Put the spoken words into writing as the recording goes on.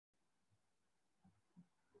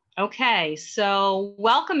Okay, so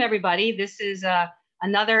welcome everybody. This is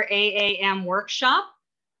another AAM workshop.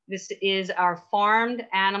 This is our farmed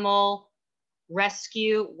animal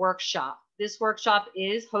rescue workshop. This workshop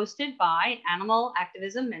is hosted by Animal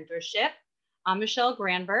Activism Mentorship. I'm Michelle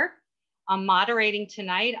Granberg. I'm moderating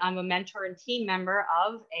tonight. I'm a mentor and team member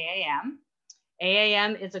of AAM.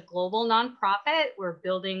 AAM is a global nonprofit. We're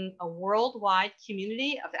building a worldwide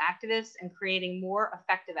community of activists and creating more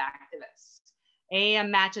effective activists. AAM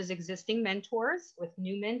matches existing mentors with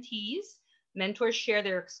new mentees. Mentors share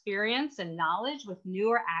their experience and knowledge with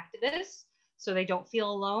newer activists so they don't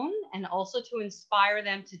feel alone, and also to inspire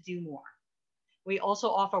them to do more. We also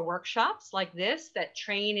offer workshops like this that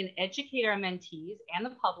train and educate our mentees and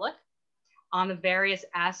the public on the various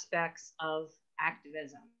aspects of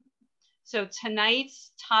activism. So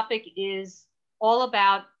tonight's topic is all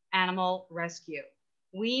about animal rescue.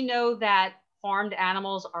 We know that farmed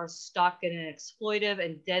animals are stuck in an exploitive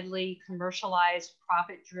and deadly commercialized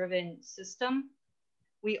profit-driven system.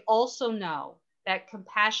 We also know that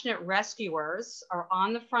compassionate rescuers are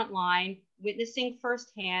on the front line, witnessing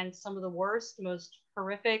firsthand some of the worst, most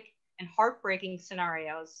horrific and heartbreaking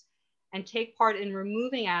scenarios, and take part in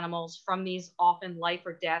removing animals from these often life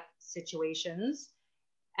or death situations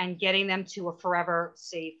and getting them to a forever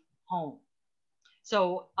safe home.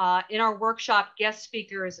 So in our workshop, guest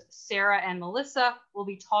speakers Sarah and Melissa will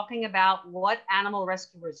be talking about what animal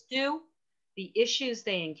rescuers do, the issues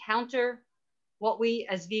they encounter, what we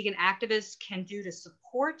as vegan activists can do to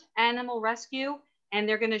support animal rescue, and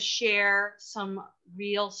they're going to share some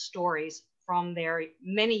real stories from their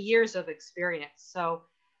many years of experience. So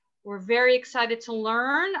we're very excited to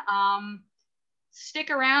learn.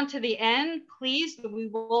 Stick around to the end, please. We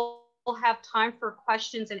will have time for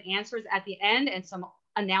questions and answers at the end and some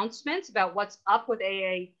announcements about what's up with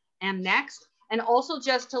AAM next. And also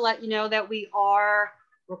just to let you know that we are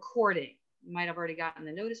recording. You might have already gotten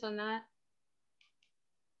the notice on that.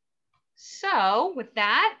 So with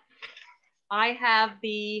that, I have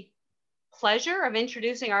the pleasure of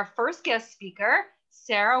introducing our first guest speaker,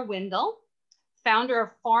 Sarah Windle, founder of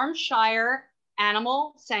Farmshire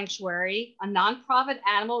Sanctuary, a nonprofit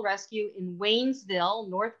animal rescue in Waynesville,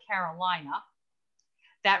 North Carolina,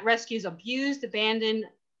 that rescues abused, abandoned,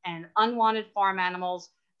 and unwanted farm animals.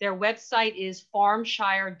 Their website is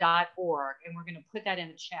farmshire.org, and we're going to put that in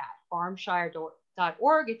the chat,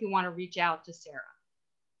 farmshire.org, if you want to reach out to Sarah.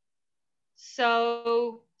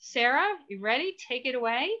 So, Sarah, you ready? Take it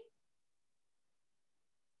away.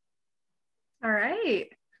 All right.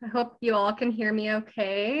 I hope you all can hear me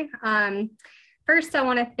okay. First, I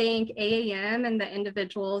want to thank AAM and the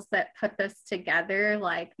individuals that put this together,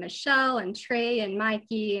 like Michelle and Trey and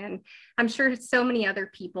Mikey, and I'm sure so many other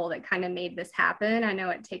people that kind of made this happen. I know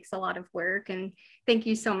it takes a lot of work, and thank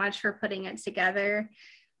you so much for putting it together.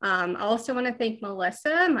 I also want to thank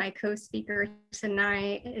Melissa, my co-speaker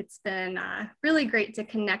tonight. It's been really great to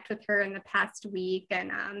connect with her in the past week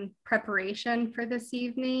and preparation for this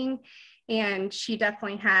evening. And she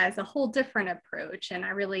definitely has a whole different approach. And I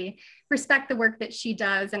really respect the work that she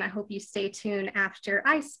does. And I hope you stay tuned after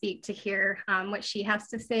I speak to hear what she has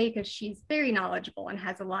to say, because she's very knowledgeable and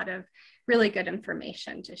has a lot of really good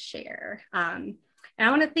information to share. And I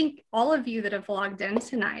want to thank all of you that have logged in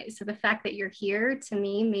tonight. So the fact that you're here to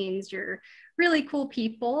me means you're really cool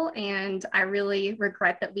people, and I really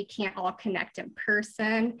regret that we can't all connect in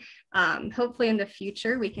person. Hopefully in the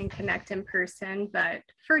future we can connect in person, but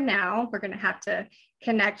for now we're going to have to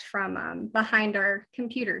connect from behind our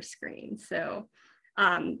computer screen. So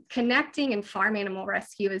connecting in farm animal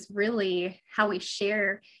rescue is really how we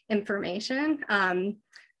share information.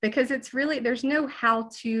 Because it's really, there's no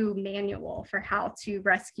how-to manual for how to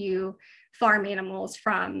rescue farm animals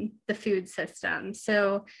from the food system.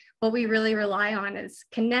 So what we really rely on is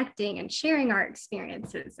connecting and sharing our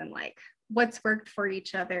experiences and like what's worked for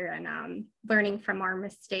each other, and learning from our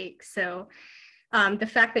mistakes. So the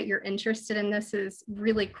fact that you're interested in this is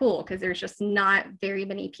really cool, because there's just not very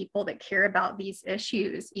many people that care about these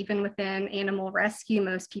issues. Even within animal rescue,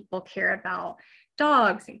 most people care about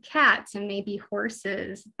dogs and cats and maybe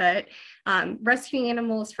horses, but rescuing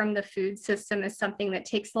animals from the food system is something that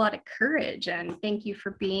takes a lot of courage. And thank you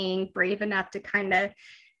for being brave enough to kind of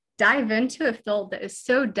dive into a field that is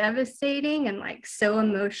so devastating and like so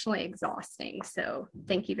emotionally exhausting. So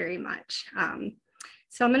thank you very much.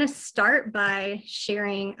 So I'm going to start by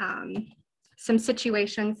sharing some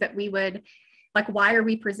situations that we would, like, why are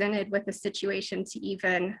we presented with a situation to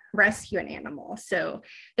even rescue an animal? So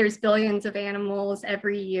there's billions of animals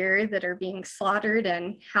every year that are being slaughtered,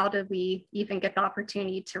 and how do we even get the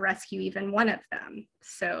opportunity to rescue even one of them?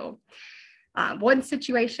 So One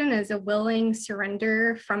situation is a willing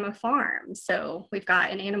surrender from a farm. So we've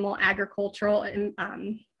got an animal agricultural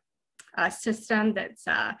system that's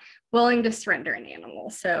willing to surrender an animal.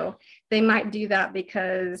 So they might do that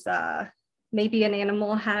because maybe an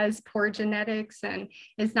animal has poor genetics and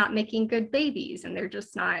is not making good babies, and they're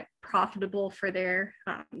just not profitable for their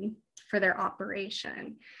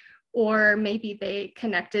operation. Or maybe they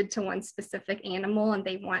connected to one specific animal and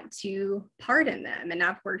they want to pardon them. And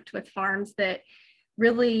I've worked with farms that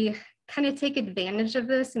really kind of take advantage of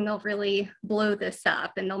this, and they'll really blow this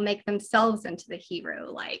up and they'll make themselves into the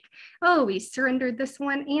hero. Like, oh, we surrendered this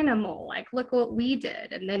one animal, like, look what we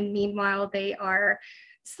did. And then meanwhile, they are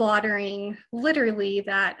slaughtering literally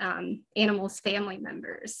that animal's family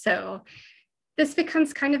members. So this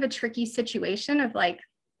becomes kind of a tricky situation of like,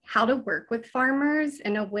 how to work with farmers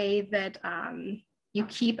in a way that you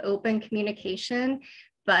keep open communication,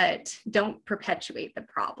 but don't perpetuate the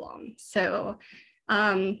problem. So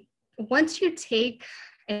once you take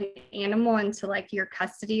an animal into like your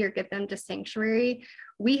custody or get them to sanctuary,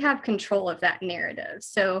 we have control of that narrative.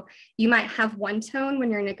 So you might have one tone when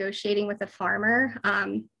you're negotiating with a farmer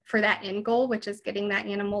for that end goal, which is getting that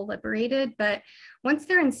animal liberated. But once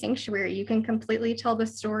they're in sanctuary, you can completely tell the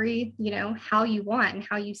story, you know, how you want and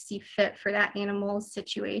how you see fit for that animal's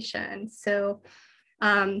situation. So,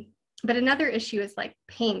 but another issue is like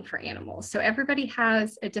paying for animals. So everybody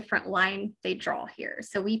has a different line they draw here.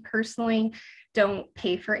 So we personally don't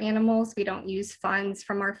pay for animals. We don't use funds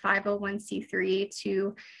from our 501c3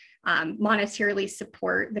 to monetarily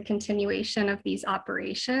support the continuation of these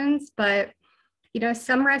operations. But, you know,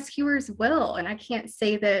 some rescuers will, and I can't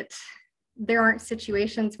say that there aren't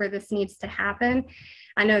situations where this needs to happen.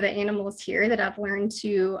 I know the animals here that I've learned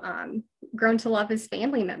to grown to love as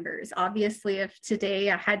family members. Obviously, if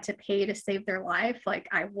today I had to pay to save their life, like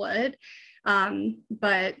I would.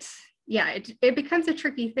 But yeah, it becomes a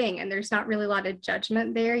tricky thing, and there's not really a lot of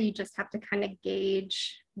judgment there. You just have to kind of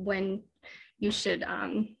gauge when you should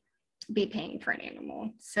be paying for an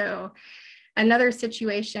animal. So another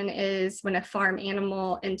situation is when a farm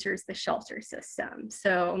animal enters the shelter system.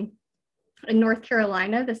 So in North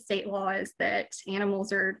Carolina, the state law is that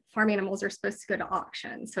farm animals are supposed to go to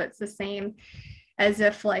auction. So it's the same as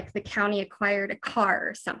if like the county acquired a car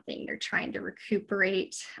or something. They're trying to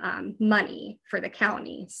recuperate money for the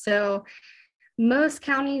county. So most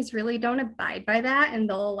counties really don't abide by that, and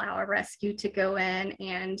they'll allow a rescue to go in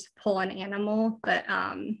and pull an animal, but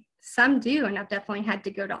some do, and I've definitely had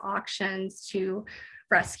to go to auctions to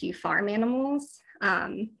rescue farm animals.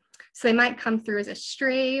 So they might come through as a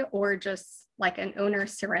stray or just like an owner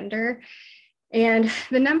surrender. And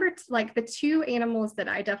the two animals that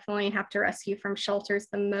I definitely have to rescue from shelters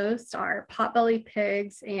the most are potbelly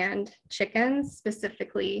pigs and chickens,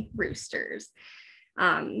 specifically roosters.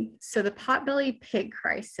 So the potbelly pig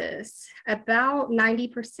crisis, about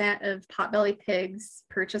 90% of potbelly pigs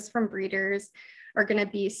purchased from breeders are going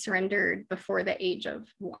to be surrendered before the age of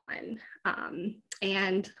 1.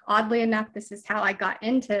 And oddly enough, this is how I got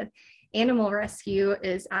into animal rescue.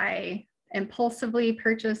 Is I impulsively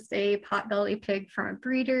purchased a potbelly pig from a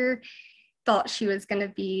breeder, thought she was going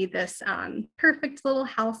to be this perfect little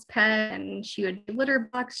house pet, and she would be litter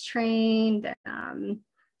box trained and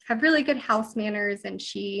have really good house manners, and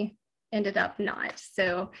she ended up not.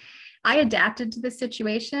 So I adapted to the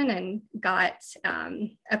situation and got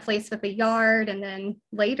a place with a yard. And then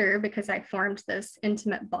later, because I formed this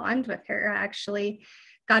intimate bond with her, I actually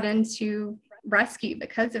got into rescue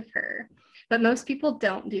because of her. But most people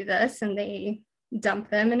don't do this, and they dump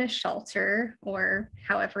them in a shelter or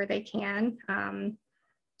however they can.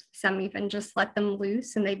 Some even just let them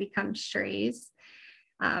loose and they become strays.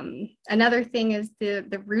 Another thing is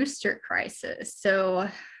the rooster crisis. So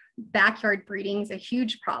backyard breeding is a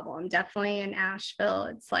huge problem. Definitely in Asheville,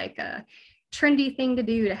 it's like a trendy thing to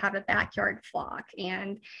do to have a backyard flock.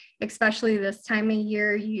 And especially this time of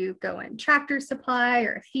year, you go in Tractor Supply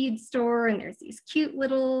or a feed store, and there's these cute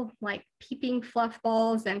little like peeping fluff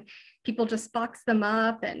balls, and people just box them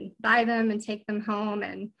up and buy them and take them home,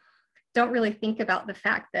 and don't really think about the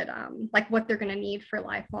fact that like what they're going to need for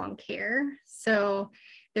lifelong care. So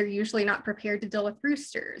they're usually not prepared to deal with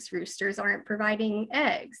roosters. Roosters aren't providing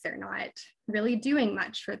eggs. They're not really doing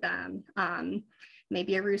much for them.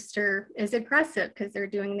 Maybe a rooster is aggressive because they're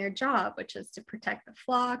doing their job, which is to protect the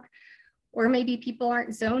flock. Or maybe people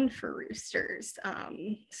aren't zoned for roosters,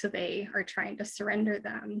 so they are trying to surrender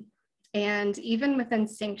them. And even within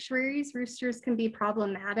sanctuaries, roosters can be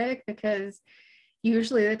problematic because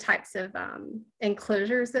usually the types of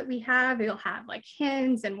enclosures that we have, you'll have like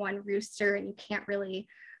hens and one rooster, and you can't really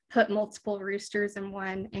put multiple roosters in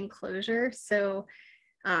one enclosure. So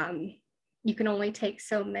you can only take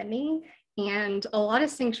so many. And a lot of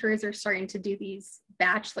sanctuaries are starting to do these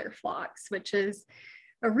bachelor flocks, which is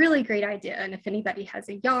a really great idea. And if anybody has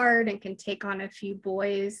a yard and can take on a few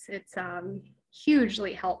boys, it's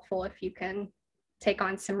hugely helpful if you can take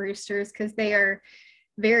on some roosters, because they are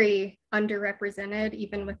very underrepresented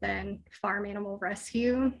even within farm animal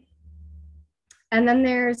rescue. And then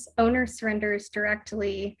there's owner surrenders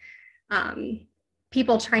directly,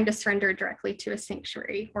 people trying to surrender directly to a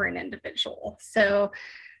sanctuary or an individual. So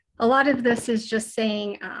a lot of this is just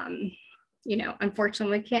saying, you know,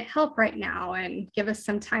 unfortunately, we can't help right now, and give us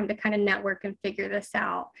some time to kind of network and figure this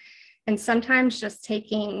out. And sometimes just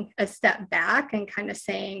taking a step back and kind of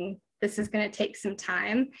saying, this is going to take some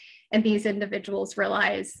time. And these individuals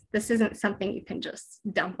realize this isn't something you can just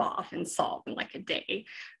dump off and solve in like a day.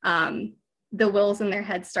 The wheels in their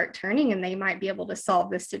head start turning, and they might be able to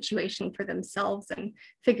solve this situation for themselves and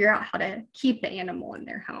figure out how to keep the animal in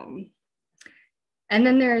their home. And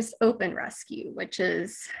then there's open rescue, which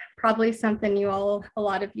is probably something a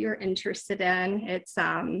lot of you are interested in. It's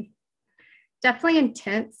definitely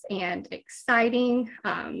intense and exciting,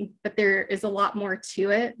 but there is a lot more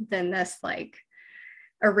to it than this like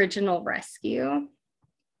original rescue.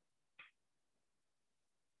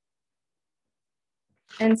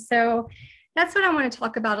 And so that's what I want to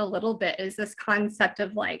talk about a little bit, is this concept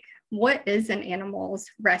of like, what is an animal's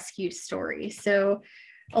rescue story? So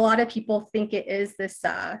a lot of people think it is this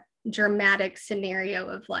dramatic scenario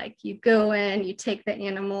of like, you go in, you take the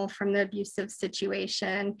animal from the abusive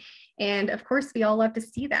situation. And of course, we all love to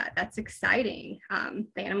see that. That's exciting.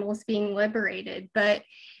 The animal is being liberated. But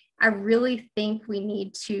I really think we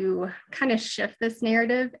need to kind of shift this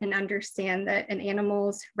narrative and understand that an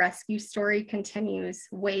animal's rescue story continues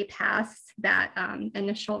way past that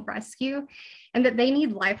initial rescue, and that they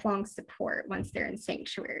need lifelong support once they're in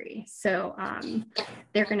sanctuary. So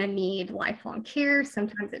they're going to need lifelong care.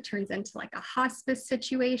 Sometimes it turns into like a hospice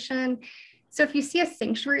situation. So if you see a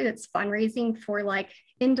sanctuary that's fundraising for like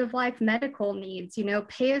end-of-life medical needs, you know,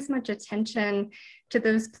 pay as much attention to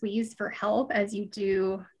those pleas for help as you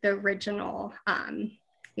do the original,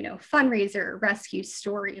 you know, fundraiser rescue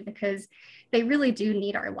story, because they really do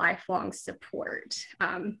need our lifelong support.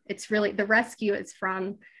 It's really, the rescue is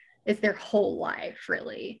their whole life,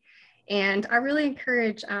 really. And I really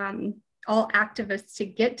encourage all activists to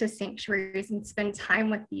get to sanctuaries and spend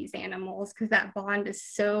time with these animals, because that bond is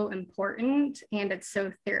so important and it's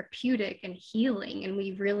so therapeutic and healing. And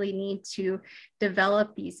we really need to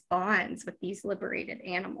develop these bonds with these liberated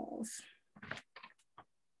animals.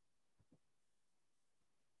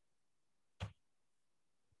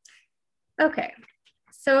 Okay,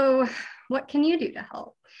 so what can you do to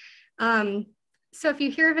help? So if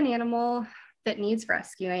you hear of an animal that needs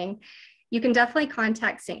rescuing, you can definitely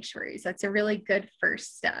contact sanctuaries. That's a really good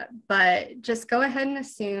first step, but just go ahead and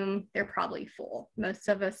assume they're probably full. Most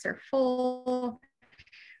of us are full.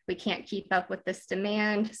 We can't keep up with this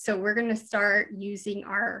demand. So we're going to start using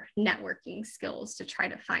our networking skills to try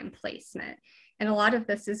to find placement. And a lot of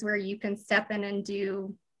this is where you can step in and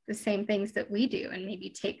do the same things that we do and maybe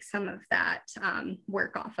take some of that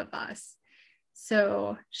work off of us.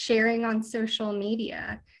 So sharing on social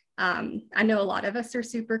media. I know a lot of us are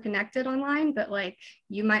super connected online, but like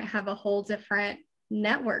you might have a whole different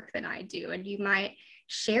network than I do, and you might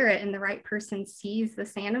share it and the right person sees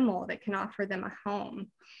this animal that can offer them a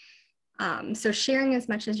home. So sharing as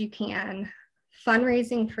much as you can,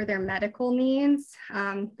 fundraising for their medical needs.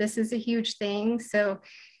 This is a huge thing. So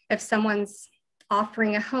if someone's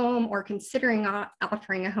offering a home or considering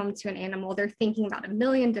offering a home to an animal, they're thinking about a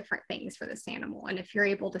million different things for this animal. And if you're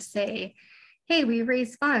able to say, hey, we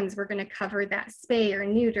raise funds, we're going to cover that spay or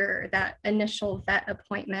neuter, that initial vet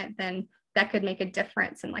appointment, then that could make a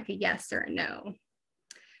difference in like a yes or a no.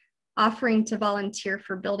 Offering to volunteer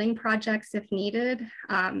for building projects if needed.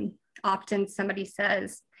 Often somebody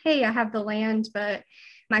says, hey, I have the land, but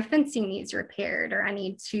my fencing needs repaired, or I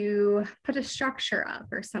need to put a structure up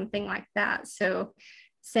or something like that. So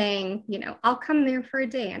saying, you know, I'll come there for a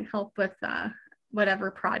day and help with whatever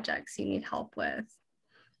projects you need help with.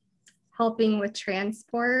 Helping with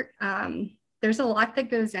transport. There's a lot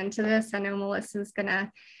that goes into this. I know Melissa's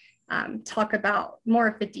gonna talk about more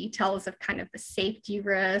of the details of kind of the safety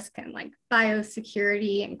risk and like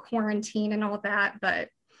biosecurity and quarantine and all that. But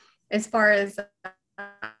as far as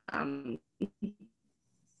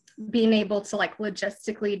being able to like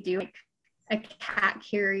logistically do like a cat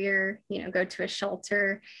carrier, you know, go to a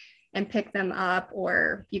shelter and pick them up,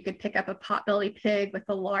 or you could pick up a potbelly pig with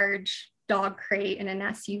a large dog crate and an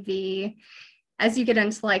SUV. As you get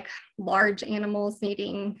into like large animals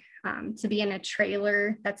needing To be in a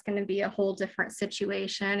trailer, that's going to be a whole different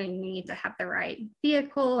situation, and you need to have the right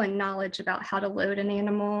vehicle and knowledge about how to load an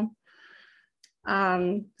animal.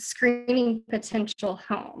 Screening potential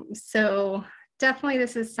homes. So definitely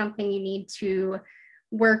this is something you need to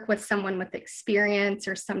work with someone with experience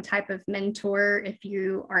or some type of mentor if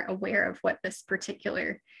you aren't aware of what this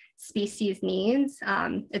particular species needs.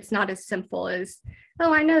 It's not as simple as,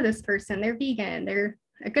 oh, I know this person, they're vegan, they're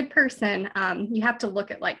a good person. You have to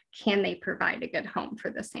look at, like, can they provide a good home for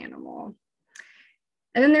this animal?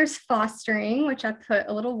 And then there's fostering, which I put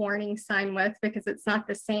a little warning sign with, because it's not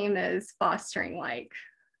the same as fostering like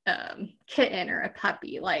kitten or a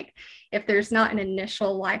puppy. Like, if there's not an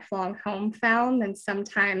initial lifelong home found, then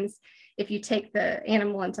sometimes if you take the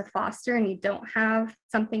animal into foster and you don't have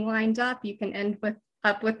something lined up, you can end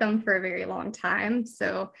up with them for a very long time.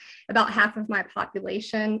 So about half of my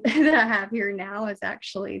population that I have here now is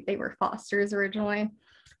actually, they were fosters originally.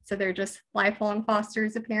 So they're just lifelong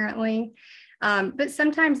fosters apparently. But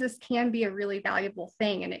sometimes this can be a really valuable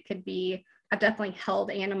thing, and it could be, I've definitely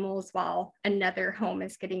held animals while another home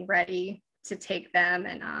is getting ready to take them,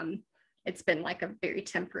 and it's been like a very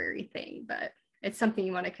temporary thing, but it's something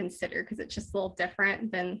you want to consider because it's just a little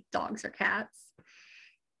different than dogs or cats.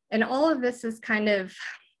 And all of this is kind of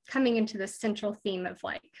coming into the central theme of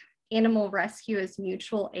like animal rescue as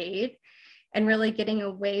mutual aid, and really getting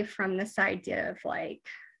away from this idea of like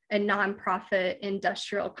a nonprofit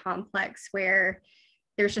industrial complex where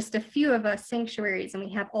there's just a few of us sanctuaries and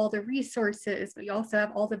we have all the resources, but we also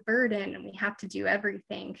have all the burden and we have to do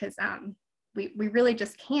everything, because we really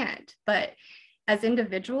just can't. But as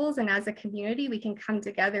individuals and as a community, we can come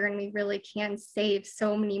together and we really can save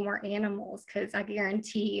so many more animals, because I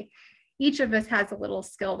guarantee each of us has a little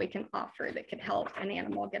skill we can offer that could help an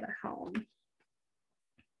animal get a home.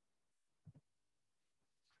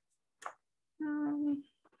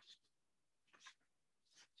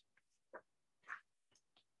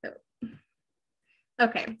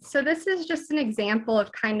 Okay, so this is just an example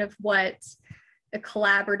of kind of what a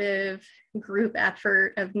collaborative group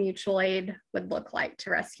effort of mutual aid would look like to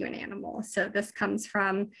rescue an animal. So this comes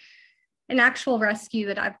from an actual rescue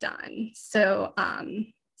that I've done. So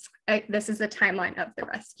this is the timeline of the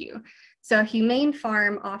rescue. So Humane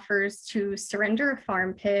Farm offers to surrender a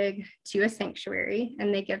farm pig to a sanctuary,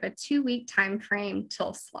 and they give a 2-week time frame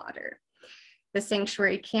till slaughter. The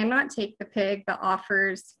sanctuary cannot take the pig, but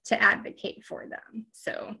offers to advocate for them.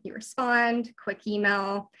 So you respond, quick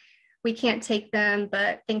email, we can't take them,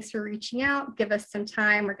 but thanks for reaching out, give us some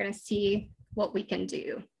time, we're gonna see what we can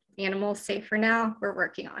do. Animals safe for now, we're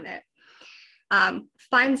working on it.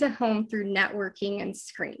 Finds a home through networking and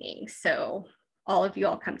screening. So all of you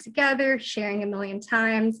all come together, sharing a million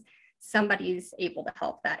times, somebody's able to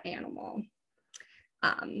help that animal.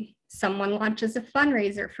 Someone launches a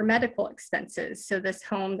fundraiser for medical expenses. So this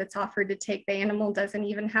home that's offered to take the animal doesn't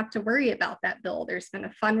even have to worry about that bill. There's been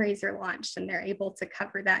a fundraiser launched and they're able to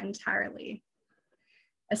cover that entirely.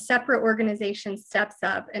 A separate organization steps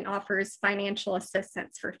up and offers financial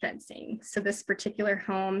assistance for fencing. So this particular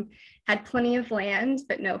home had plenty of land,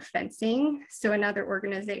 but no fencing. So another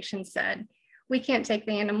organization said, we can't take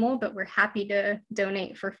the animal, but we're happy to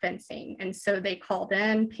donate for fencing. And so they called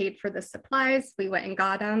in, paid for the supplies. We went and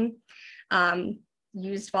got them,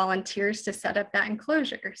 used volunteers to set up that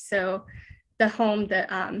enclosure. So the home that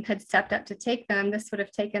had stepped up to take them, this would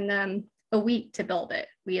have taken them a week to build it.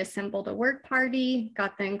 We assembled a work party,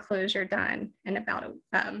 got the enclosure done in about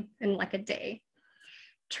in like a day.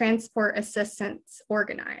 Transport assistance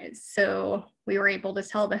organized. So we were able to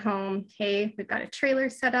tell the home, hey, we've got a trailer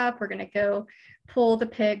set up. We're going to go pull the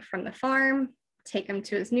pig from the farm, take him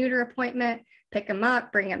to his neuter appointment, pick him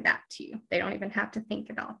up, bring him back to you. They don't even have to think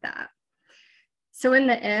about that. So in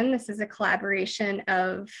the end, this is a collaboration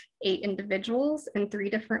of 8 individuals and 3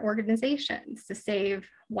 different organizations to save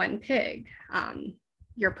 1 pig.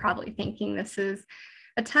 You're probably thinking this is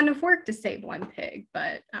a ton of work to save 1 pig,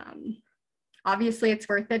 but obviously it's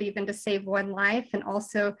worth it even to save 1 life. And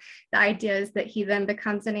also the idea is that he then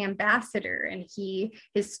becomes an ambassador and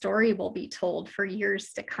his story will be told for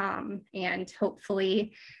years to come, and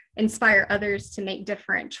hopefully inspire others to make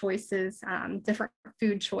different choices, different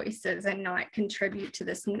food choices, and not contribute to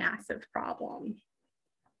this massive problem.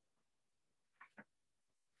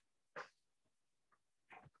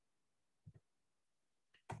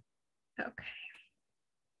 Okay.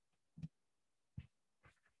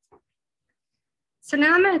 So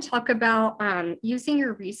now I'm going to talk about using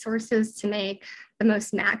your resources to make the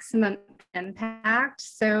most maximum impact.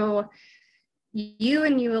 So you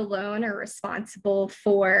and you alone are responsible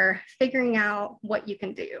for figuring out what you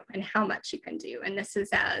can do and how much you can do. And this is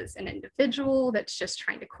as an individual that's just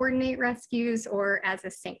trying to coordinate rescues, or as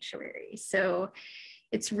a sanctuary. So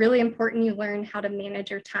it's really important you learn how to manage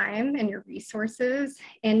your time and your resources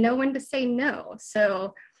and know when to say no.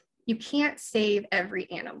 So you can't save every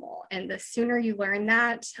animal. And the sooner you learn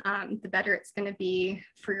that, the better it's going to be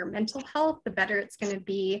for your mental health, the better it's going to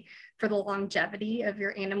be for the longevity of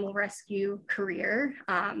your animal rescue career.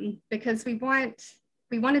 Because we want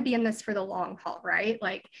to be in this for the long haul, right?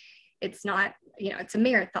 Like, it's not, it's a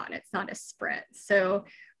marathon, it's not a sprint. So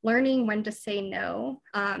learning when to say no,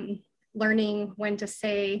 learning when to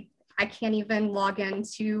say, I can't even log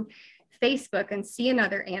into Facebook and see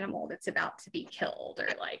another animal that's about to be killed, or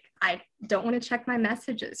like, I don't want to check my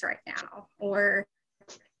messages right now. Or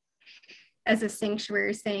as a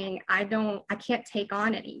sanctuary saying, I can't take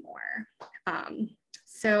on anymore.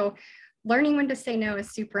 So learning when to say no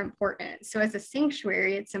is super important. So as a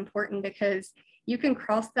sanctuary, it's important because you can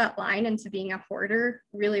cross that line into being a hoarder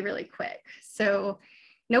really, really quick. So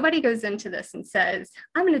nobody goes into this and says,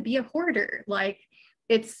 I'm going to be a hoarder. Like,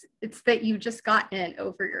 it's that you just got in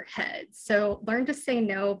over your head. So learn to say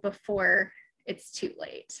no before it's too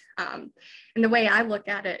late. And the way I look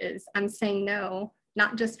at it is, I'm saying no,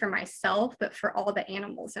 not just for myself, but for all the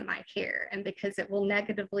animals in my care, and because it will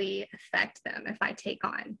negatively affect them if I take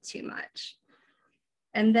on too much.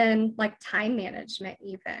 And then like time management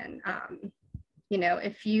even,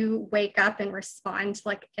 if you wake up and respond to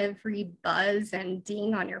like every buzz and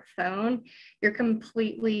ding on your phone, you're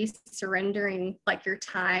completely surrendering like your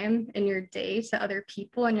time and your day to other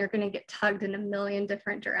people, and you're going to get tugged in a million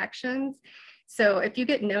different directions. So if you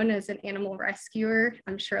get known as an animal rescuer,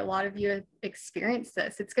 I'm sure a lot of you have experienced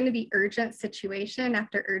this. It's going to be urgent situation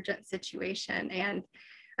after urgent situation. And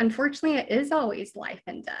unfortunately, it is always life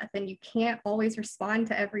and death, and you can't always respond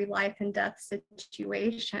to every life and death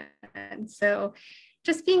situation. So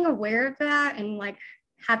just being aware of that and like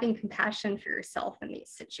having compassion for yourself in these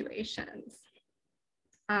situations.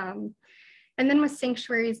 And then with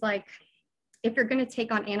sanctuaries, like if you're going to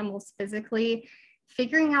take on animals physically,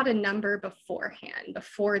 figuring out a number beforehand,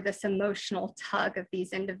 before this emotional tug of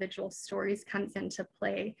these individual stories comes into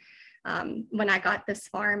play. When I got this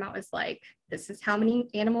farm, I was like, this is how many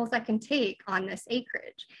animals I can take on this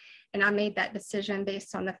acreage. And I made that decision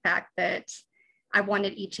based on the fact that I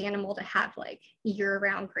wanted each animal to have like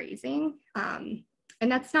year-round grazing. And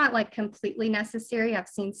that's not like completely necessary. I've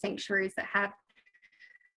seen sanctuaries that have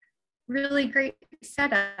really great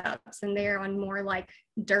setups and they're on more like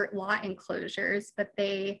dirt lot enclosures, but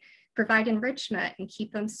they provide enrichment and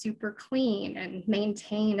keep them super clean and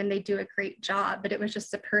maintained, and they do a great job. But it was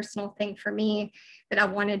just a personal thing for me that I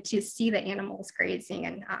wanted to see the animals grazing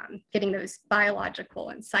and getting those biological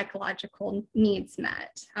and psychological needs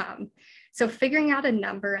met. So figuring out a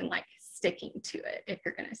number and like sticking to it if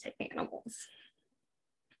you're going to take animals.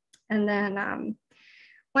 And then I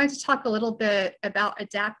wanted to talk a little bit about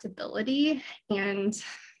adaptability and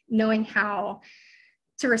knowing how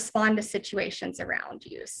to respond to situations around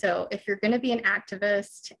you. So if you're going to be an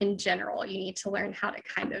activist in general, you need to learn how to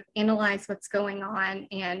kind of analyze what's going on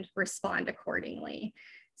and respond accordingly.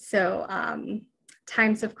 So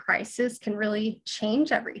times of crisis can really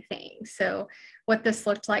change everything. So what this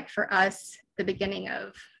looked like for us the beginning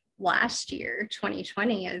of last year,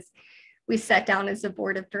 2020, is we sat down as a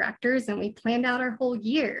board of directors and we planned out our whole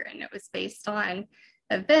year, and it was based on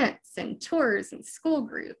events and tours and school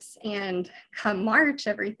groups. And come March,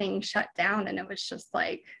 everything shut down and it was just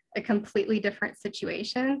like a completely different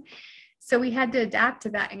situation. So we had to adapt to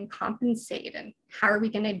that and compensate. And how are we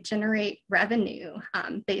going to generate revenue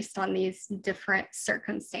based on these different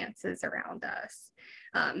circumstances around us?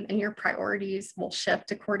 And your priorities will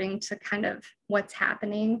shift according to kind of what's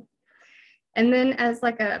happening. And then as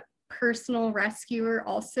like a personal rescuer,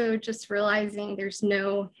 also just realizing there's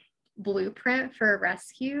no blueprint for a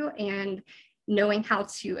rescue and knowing how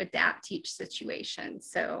to adapt to each situation.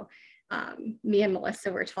 So me and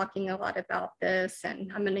Melissa were talking a lot about this,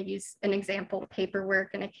 and I'm going to use an example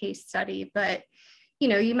paperwork and a case study, but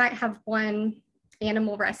you might have one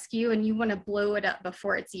animal rescue and you want to blow it up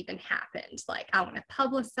before it's even happened. Like, I want to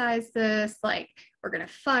publicize this, like we're going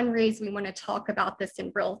to fundraise, we want to talk about this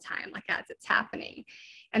in real time, like as it's happening.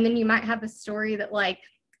 And then you might have a story that like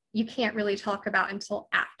you can't really talk about until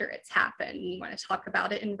after it's happened. You want to talk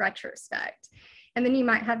about it in retrospect. And then you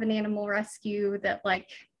might have an animal rescue that like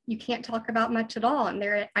you can't talk about much at all, and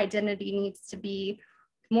their identity needs to be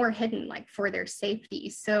more hidden, like for their safety.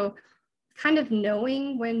 So kind of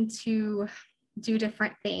knowing when to do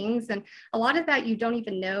different things. And a lot of that you don't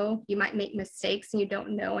even know. You might make mistakes and you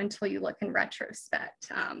don't know until you look in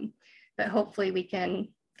retrospect. But hopefully we can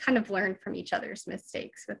kind of learn from each other's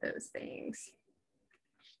mistakes with those things.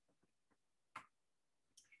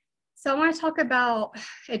 So I want to talk about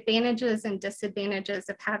advantages and disadvantages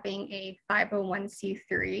of having a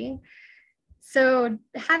 501c3. So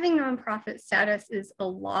having nonprofit status is a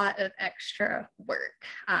lot of extra work.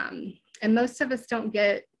 And most of us don't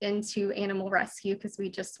get into animal rescue because we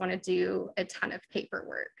just want to do a ton of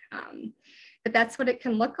paperwork. But that's what it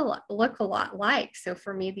can look a lot like. So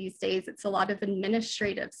for me these days, it's a lot of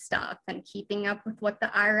administrative stuff and keeping up with what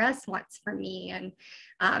the IRS wants from me.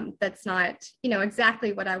 And that's not, you know,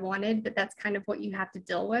 exactly what I wanted, but that's kind of what you have to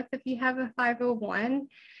deal with if you have a 501.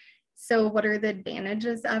 So what are the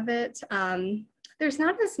advantages of it? There's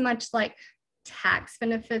not as much like tax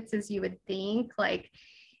benefits as you would think. Like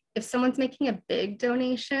if someone's making a big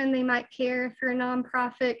donation, they might care if you're a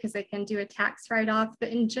nonprofit because they can do a tax write-off. But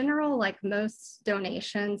in general, like most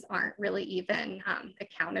donations aren't really even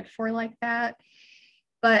accounted for like that.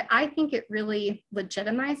 But I think it really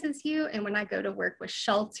legitimizes you. And when I go to work with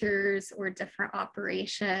shelters or different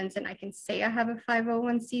operations and I can say I have a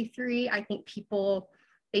 501c3, I think people,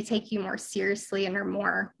 they take you more seriously and are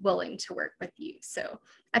more willing to work with you. So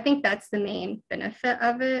I think that's the main benefit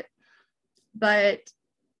of it. But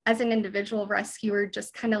as an individual rescuer,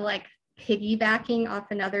 just kind of like piggybacking off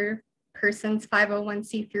another person's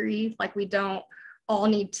 501c3, like we don't all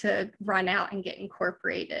need to run out and get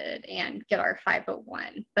incorporated and get our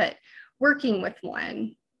 501, but working with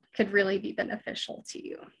one could really be beneficial to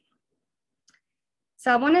you.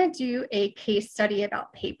 So I want to do a case study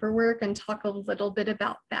about paperwork and talk a little bit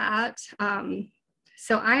about that.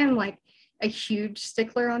 So I am like a huge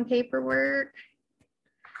stickler on paperwork.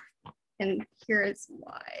 And here is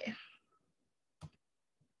why.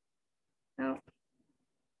 Oh,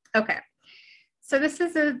 okay. So this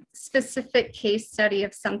is a specific case study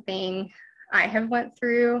of something I have went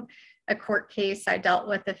through, a court case I dealt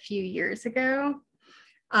with a few years ago.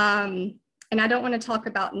 And I don't want to talk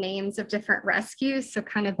about names of different rescues, so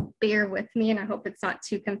kind of bear with me, and I hope it's not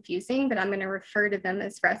too confusing, but I'm going to refer to them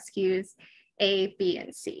as rescues A, B,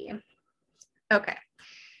 and C. Okay.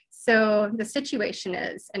 So the situation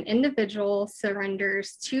is an individual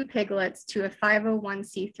surrenders 2 piglets to a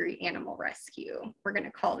 501c3 animal rescue. We're going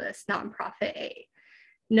to call this nonprofit A.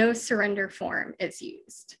 No surrender form is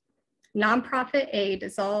used. Nonprofit A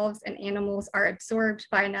dissolves and animals are absorbed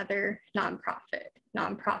by another nonprofit,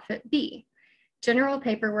 nonprofit B. General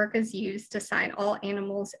paperwork is used to sign all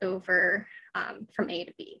animals over from A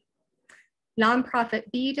to B. Nonprofit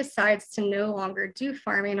B decides to no longer do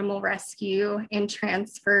farm animal rescue and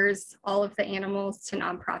transfers all of the animals to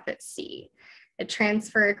nonprofit C. A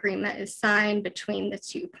transfer agreement is signed between the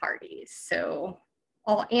 2 parties. So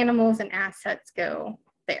all animals and assets go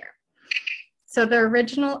there. So the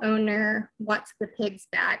original owner wants the pigs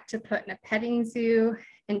back to put in a petting zoo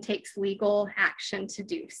and takes legal action to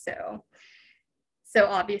do so. So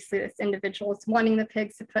obviously this individual is wanting the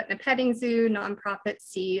pigs to put in a petting zoo. Nonprofit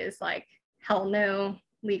C is like, hell no,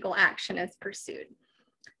 legal action is pursued.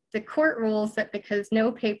 The court rules that because no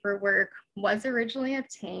paperwork was originally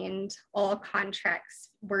obtained, all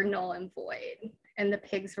contracts were null and void, and the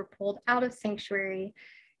pigs were pulled out of sanctuary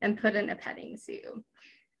and put in a petting zoo.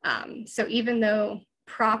 So even though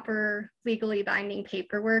proper legally binding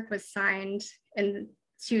paperwork was signed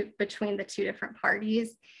between the 2 different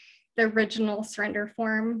parties, the original surrender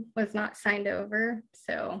form was not signed over,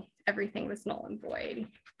 so everything was null and void.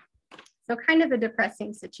 So kind of a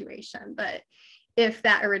depressing situation, but if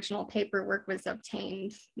that original paperwork was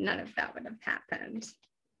obtained, none of that would have happened.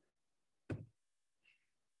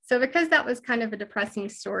 So because that was kind of a depressing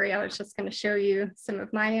story, I was just going to show you some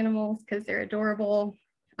of my animals because they're adorable.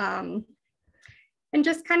 And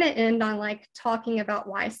just kind of end on like talking about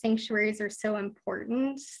why sanctuaries are so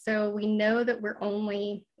important. So we know that we're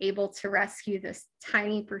only able to rescue this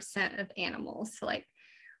tiny % of animals. So like,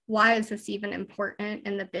 why is this even important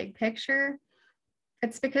in the big picture?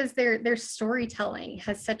 It's because their storytelling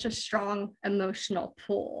has such a strong emotional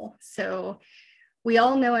pull. So we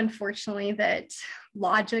all know, unfortunately, that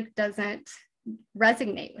logic doesn't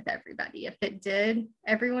resonate with everybody. If it did,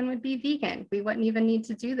 everyone would be vegan. We wouldn't even need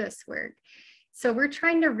to do this work. So we're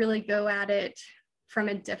trying to really go at it from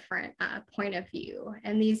a different point of view.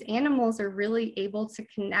 And these animals are really able to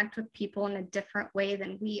connect with people in a different way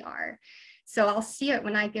than we are. So I'll see it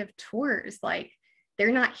when I give tours, like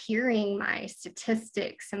they're not hearing my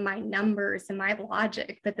statistics and my numbers and my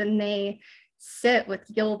logic, but then they sit with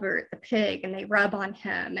Gilbert the pig and they rub on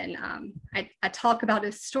him. And I talk about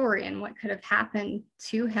his story and what could have happened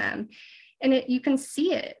to him. And you can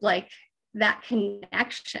see it, like that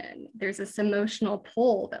connection. There's this emotional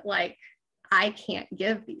pull that like, I can't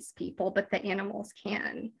give these people, but the animals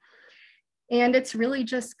can. And it's really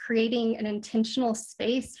just creating an intentional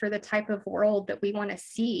space for the type of world that we want to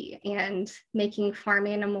see, and making farm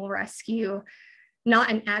animal rescue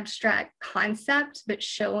not an abstract concept, but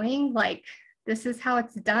showing like, this is how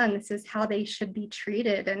it's done. This is how they should be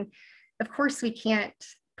treated. And of course, we can't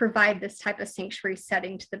provide this type of sanctuary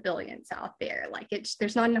setting to the billions out there. Like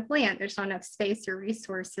there's not enough land, there's not enough space or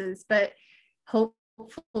resources, but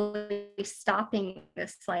hopefully stopping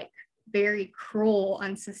this like very cruel,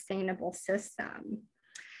 unsustainable system.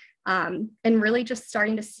 And really just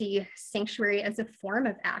starting to see sanctuary as a form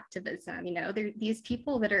of activism. You know, these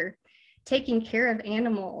people that are taking care of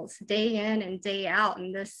animals day in and day out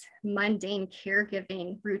in this mundane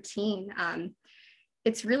caregiving routine.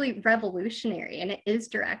 It's really revolutionary, and it is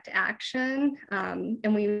direct action.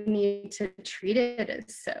 And we need to treat it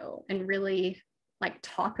as so, and really like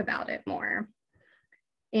talk about it more.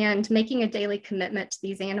 And making a daily commitment to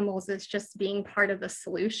these animals is just being part of the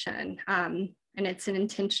solution. And it's an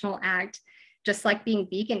intentional act, just like being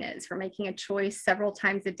vegan is. We're making a choice several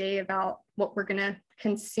times a day about what we're gonna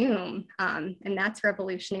consume. And that's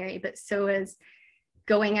revolutionary, but so is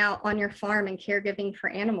going out on your farm and caregiving for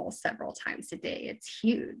animals several times a day. It's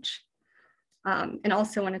huge. And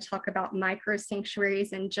also want to talk about micro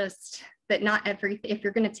sanctuaries, and just that not if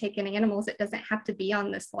you're going to take in animals, it doesn't have to be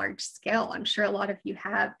on this large scale. I'm sure a lot of you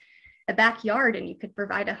have a backyard and you could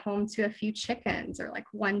provide a home to a few chickens, or like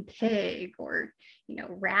one pig, or, you know,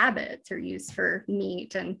 rabbits are used for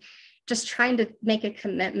meat, and just trying to make a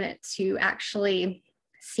commitment to actually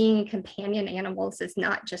seeing companion animals as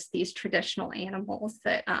not just these traditional animals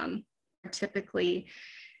that are typically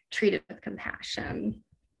treated with compassion.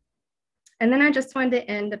 And then I just wanted to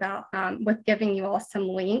end with giving you all some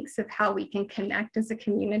links of how we can connect as a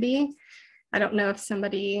community. I don't know if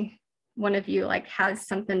one of you like has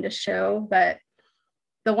something to show, but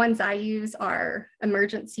the ones I use are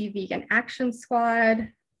Emergency Vegan Action Squad,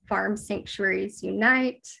 Farm Sanctuaries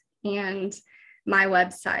Unite, and my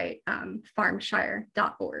website,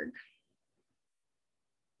 farmshire.org.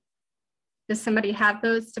 Does somebody have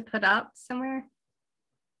those to put up somewhere?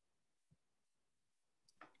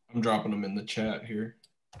 I'm dropping them in the chat here.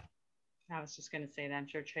 I was just going to say that. I'm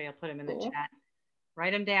sure Trey will put them in the chat.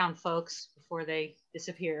 Write them down, folks, before they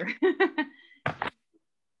disappear.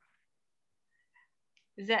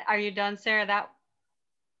 Are you done, Sarah? That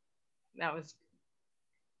was,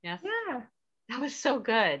 yes? Yeah. That was so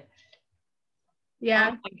good.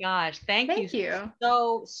 Yeah. Oh my gosh. Thank you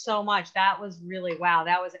so much. That was really, wow.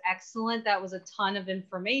 That was excellent. That was a ton of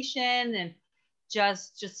information, and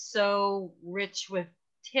just so rich with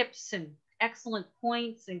tips and excellent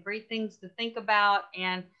points and great things to think about.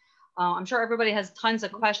 And I'm sure everybody has tons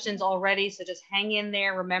of questions already, so just hang in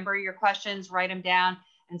there. Remember your questions, write them down,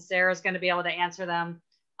 and Sarah's going to be able to answer them.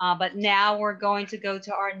 But now we're going to go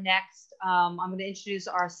to our next, I'm going to introduce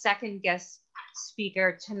our second guest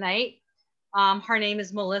speaker tonight. Her name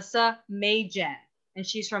is Melissa Maedgen, and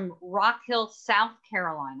she's from Rock Hill, South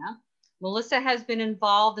Carolina. Melissa has been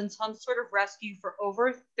involved in some sort of rescue for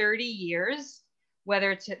over 30 years,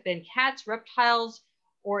 whether it's been cats, reptiles,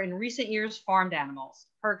 or in recent years, farmed animals.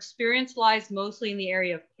 Her experience lies mostly in the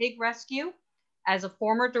area of pig rescue. As a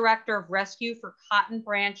former director of rescue for Cotton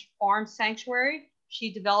Branch Farm Sanctuary,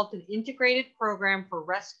 she developed an integrated program for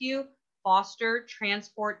rescue, foster,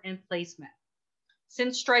 transport, and placement.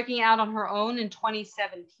 Since striking out on her own in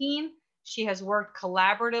 2017, she has worked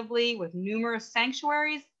collaboratively with numerous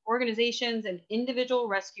sanctuaries, organizations, and individual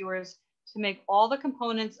rescuers to make all the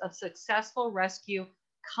components of successful rescue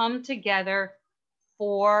come together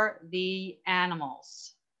for the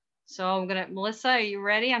animals. So Melissa, are you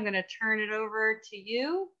ready? I'm gonna turn it over to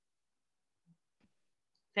you.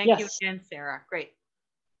 Thank you again, Sarah. Great.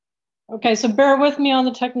 Okay, so bear with me on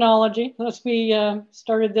the technology. As we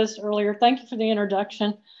started this earlier, thank you for the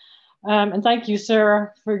introduction. And thank you,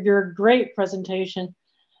 Sarah, for your great presentation.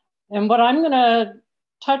 And what I'm gonna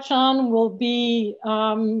touch on will be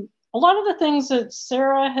a lot of the things that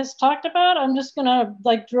Sarah has talked about. I'm just gonna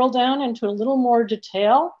like drill down into a little more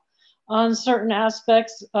detail on certain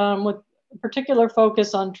aspects with particular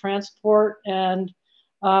focus on transport and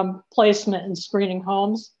placement and screening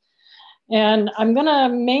homes. And I'm gonna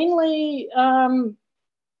mainly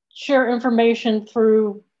share information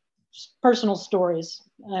through personal stories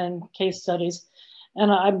and case studies. And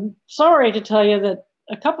I'm sorry to tell you that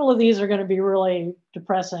a couple of these are gonna be really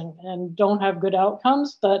depressing and don't have good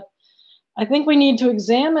outcomes, but I think we need to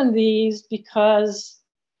examine these because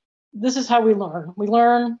this is how we learn. We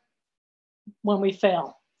learn when we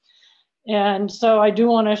fail. And so I do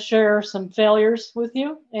want to share some failures with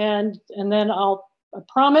you, and then I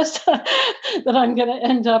promise that I'm going to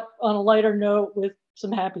end up on a lighter note with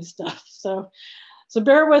some happy stuff. So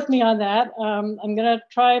bear with me on that. I'm going to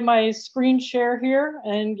try my screen share here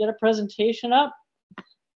and get a presentation up.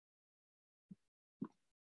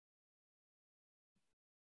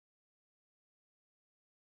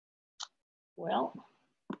 Well,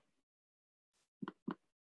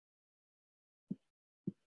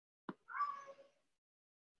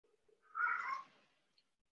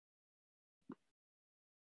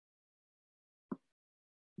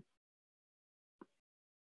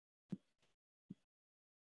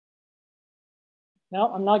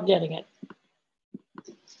 no, I'm not getting it.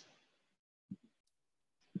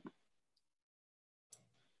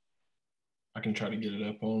 I can try to get it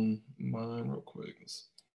up on mine real quick.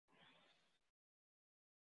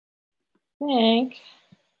 Think.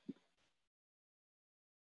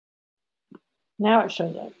 Now it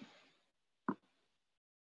shows up.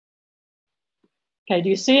 Okay, do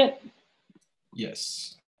you see it?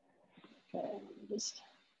 Yes. Okay, let me just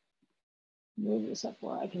move this up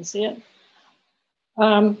where I can see it.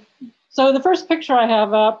 So the first picture I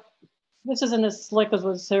have up, this isn't as slick as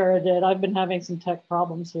what Sarah did. I've been having some tech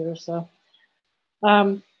problems here, so.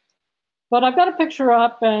 But I've got a picture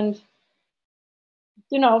up, and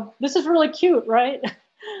you know, this is really cute, right?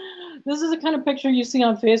 This is the kind of picture you see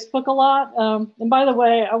on Facebook a lot. And by the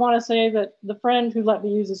way, I want to say that the friend who let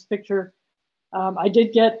me use this picture, I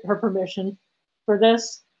did get her permission for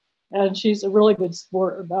this, and she's a really good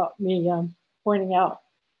sport about me pointing out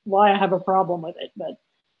why I have a problem with it. But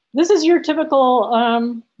this is your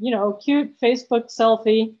typical, you know, cute Facebook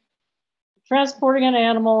selfie, transporting an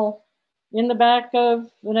animal in the back of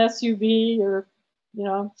an SUV or, you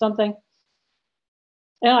know, something.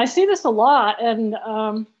 And I see this a lot, and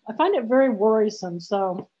I find it very worrisome.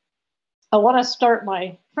 So I want to start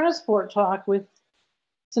my transport talk with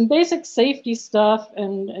some basic safety stuff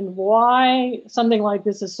and why something like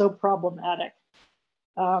this is so problematic.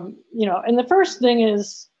 You know, and the first thing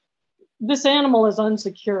is this animal is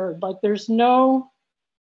unsecured. Like, there's no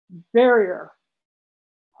barrier.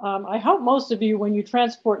 I hope most of you, when you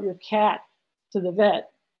transport your cat to the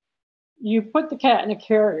vet, you put the cat in a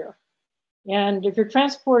carrier. And if you're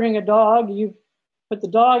transporting a dog, you put the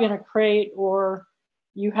dog in a crate, or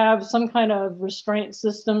you have some kind of restraint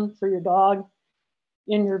system for your dog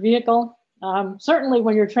in your vehicle. Certainly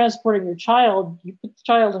when you're transporting your child, you put the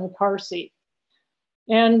child in a car seat.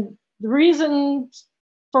 And the reasons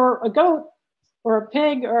for a goat or a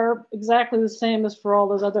pig are exactly the same as for all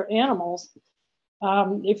those other animals.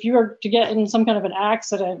 If you are to get in some kind of an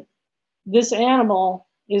accident, this animal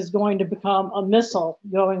is going to become a missile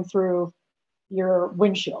going through your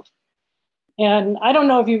windshield. And I don't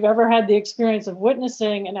know if you've ever had the experience of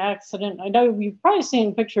witnessing an accident. I know you've probably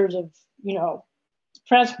seen pictures of, you know,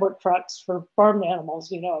 transport trucks for farm animals,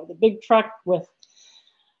 you know, the big truck with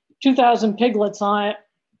 2,000 piglets on it,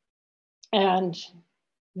 and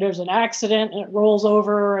there's an accident and it rolls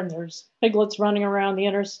over and there's piglets running around the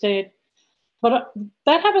interstate. But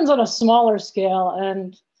that happens on a smaller scale.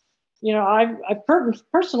 And, you know, I've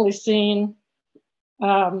personally seen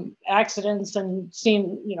accidents and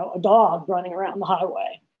seen, you know, a dog running around the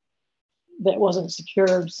highway that wasn't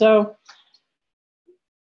secured. So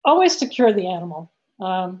always secure the animal.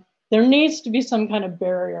 There needs to be some kind of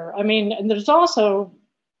barrier. I mean, and there's also,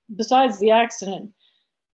 besides the accident,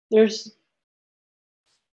 there's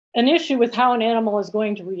an issue with how an animal is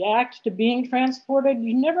going to react to being transported.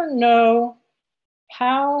 You never know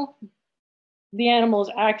how the animal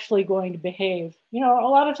is actually going to behave. You know, a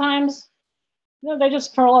lot of times, you know, they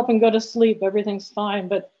just curl up and go to sleep, everything's fine.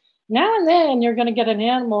 But now and then you're going to get an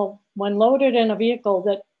animal when loaded in a vehicle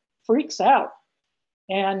that freaks out.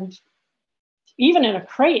 And even in a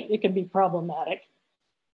crate, it can be problematic.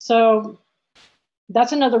 So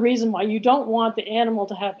that's another reason why you don't want the animal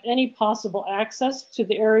to have any possible access to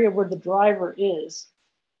the area where the driver is.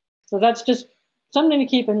 So that's just something to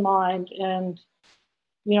keep in mind. And,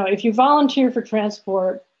 you know, if you volunteer for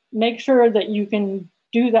transport, make sure that you can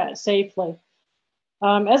do that safely.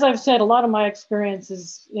 As I've said, a lot of my experience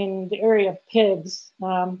is in the area of pigs.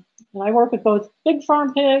 And I work with both big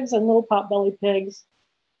farm pigs and little potbelly pigs.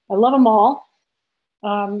 I love them all.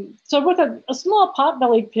 So with a small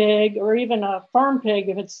potbelly pig, or even a farm pig,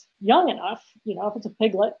 if it's young enough, you know, if it's a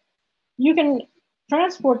piglet, you can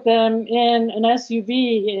transport them in an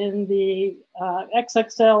SUV in the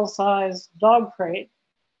XXL size dog crate.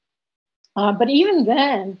 But even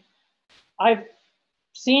then, I've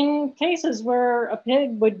seen cases where a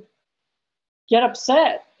pig would get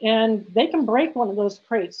upset and they can break one of those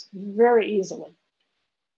crates very easily.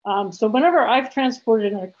 So whenever I've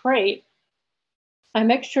transported in a crate, I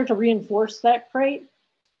make sure to reinforce that crate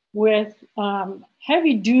with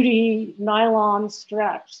heavy duty nylon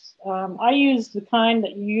straps. I use the kind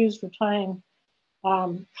that you use for tying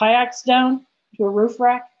kayaks down to a roof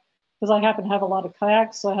rack, because I happen to have a lot of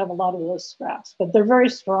kayaks, so I have a lot of those straps, but they're very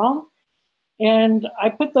strong. And I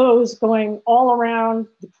put those going all around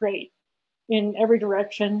the crate in every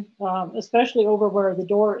direction, especially over where the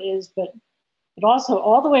door is, but also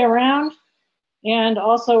all the way around, and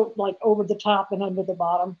also like over the top and under the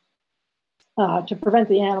bottom, to prevent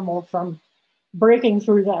the animal from breaking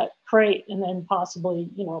through that crate and then possibly,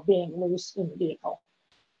 you know, being loose in the vehicle.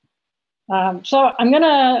 So I'm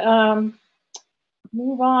gonna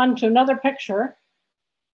move on to another picture.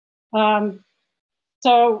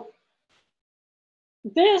 So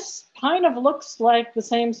this kind of looks like the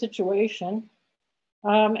same situation.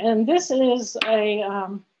 And this is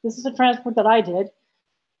a transport that I did.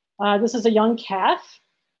 This is a young calf.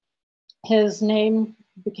 His name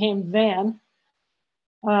became Van.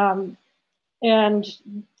 And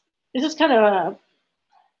this is kind of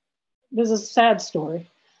this is a sad story.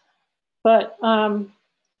 But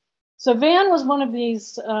so Van was one of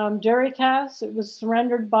these dairy calves. It was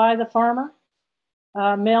surrendered by the farmer,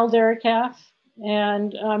 male dairy calf.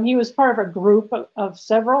 And he was part of a group of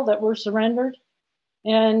several that were surrendered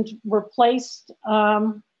and were placed.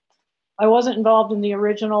 I wasn't involved in the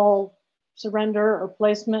original surrender or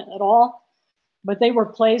placement at all, but they were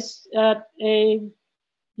placed at a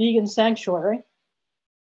vegan sanctuary.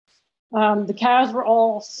 The calves were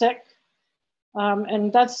all sick,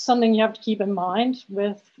 and that's something you have to keep in mind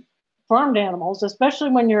with farmed animals, especially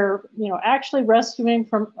when you're, you know, actually rescuing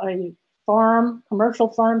from a farm, commercial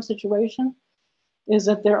farm situation, is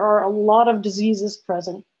that there are a lot of diseases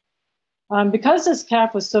present. Because this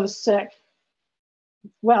calf was so sick,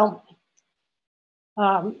 well,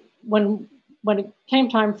 when it came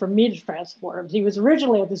time for me to transport him, he was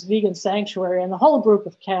originally at this vegan sanctuary, and the whole group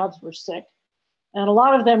of calves were sick. And a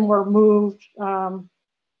lot of them were moved, you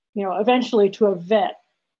know, eventually to a vet.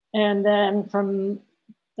 And then from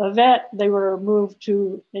a vet, they were moved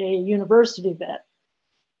to a university vet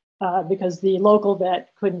because the local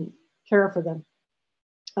vet couldn't care for them.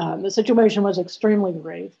 The situation was extremely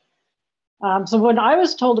grave. So when I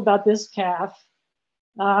was told about this calf,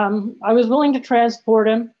 I was willing to transport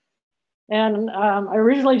him. And I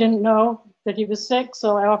originally didn't know that he was sick,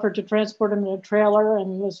 so I offered to transport him in a trailer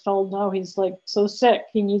and was told, no, he's like so sick,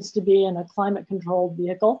 he needs to be in a climate controlled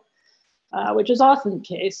vehicle, which is often the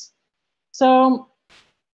case. So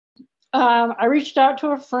I reached out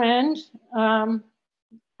to a friend,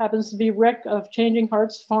 happens to be Rick of Changing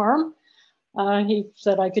Hearts Farm. He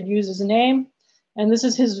said I could use his name, and this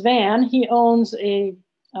is his van. He owns a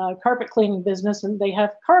carpet cleaning business, and they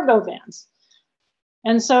have cargo vans.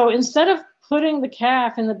 And so instead of putting the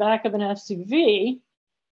calf in the back of an SUV,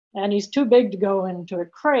 and he's too big to go into a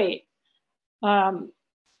crate, I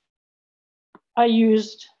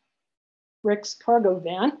used Rick's cargo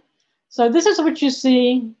van. So this is what you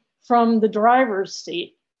see from the driver's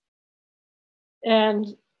seat.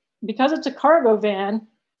 And because it's a cargo van,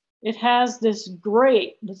 it has this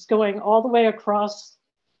grate that's going all the way across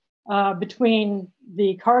between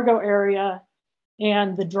the cargo area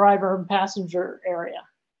and the driver and passenger area.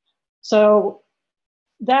 So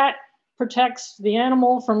that protects the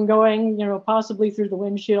animal from going, you know, possibly through the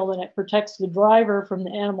windshield, and it protects the driver from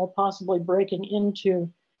the animal possibly breaking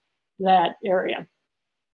into that area.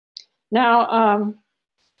 Now,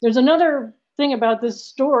 there's another thing about this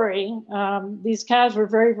story. These calves were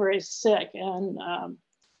very, very sick, and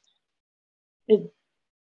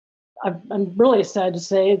I'm really sad to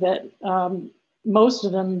say that most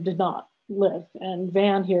of them did not live, and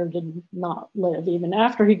Van here did not live even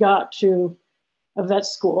after he got to a vet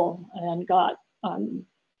school and got you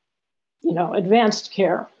know, advanced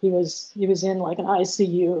care. He was in like an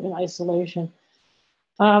ICU in isolation.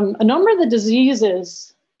 A number of the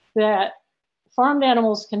diseases that farmed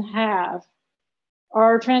animals can have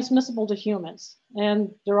are transmissible to humans,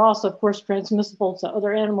 and they're also, of course, transmissible to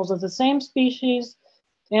other animals of the same species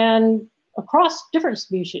and across different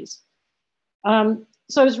species.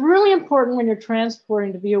 So it's really important when you're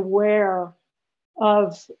transporting to be aware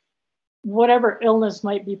of whatever illness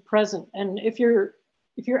might be present. And if you're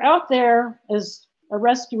out there as a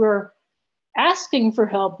rescuer asking for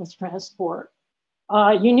help with transport,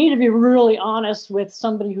 you need to be really honest with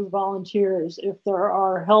somebody who volunteers if there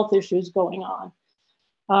are health issues going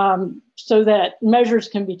on, so that measures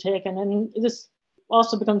can be taken. And this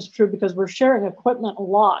also becomes true because we're sharing equipment a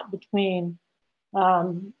lot between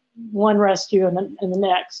one rescue and the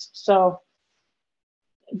next. So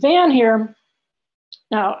Van here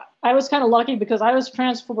Now, I was kind of lucky because I was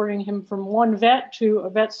transporting him from one vet to a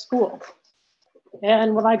vet school.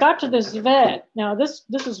 And when I got to this vet, now this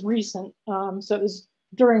is recent, so it was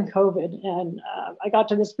during COVID, and I got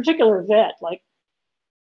to this particular vet, like,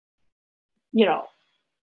 you know,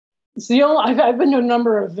 I've been to a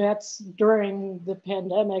number of vets during the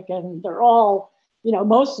pandemic, and they're all, you know,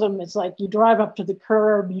 most of them, it's like you drive up to the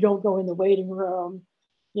curb, you don't go in the waiting room,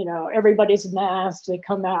 you know, everybody's masked, they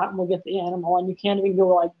come out and we'll get the animal, and you can't even go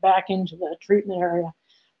like back into the treatment area.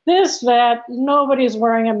 This vet, nobody's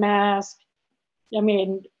wearing a mask. I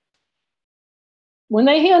mean, when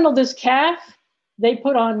they handle this calf, they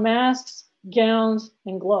put on masks, gowns,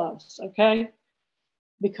 and gloves, okay?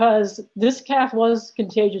 Because this calf was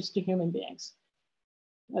contagious to human beings.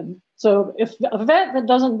 And so if a vet that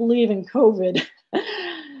doesn't believe in COVID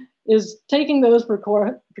is taking those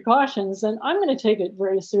precautions, then I'm going to take it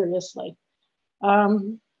very seriously.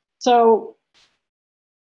 So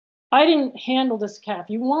I didn't handle this calf.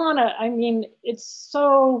 You want to, I mean, it's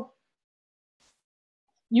so,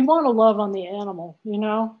 you want to love on the animal, you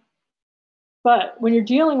know? But when you're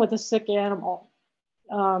dealing with a sick animal,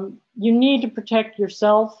 you need to protect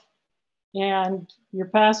yourself and your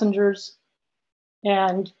passengers.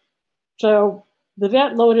 And so the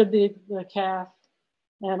vet loaded the calf,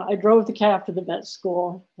 and I drove the calf to the vet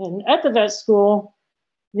school. And at the vet school,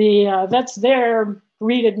 the vets there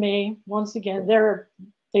greeted me once again.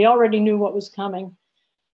 They already knew what was coming.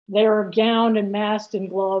 They were gowned and masked and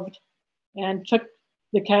gloved, and took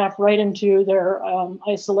the calf right into their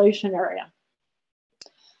isolation area.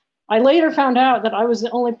 I later found out that I was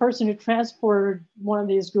the only person who transported one of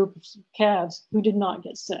these groups of calves who did not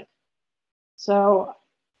get sick. So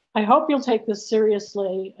I hope you'll take this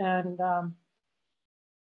seriously and,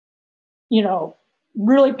 you know,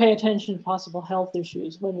 really pay attention to possible health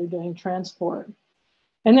issues when you're doing transport.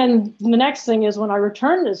 And then the next thing is when I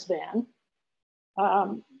returned this van,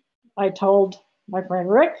 I told my friend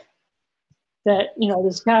Rick that, you know,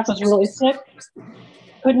 this calf was really sick,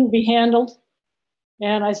 couldn't be handled.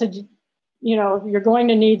 And I said, you know, you're going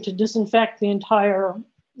to need to disinfect the entire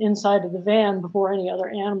inside of the van before any other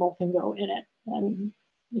animal can go in it. And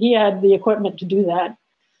he had the equipment to do that.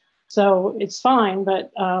 So it's fine.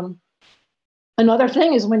 But another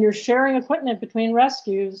thing is when you're sharing equipment between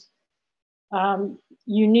rescues,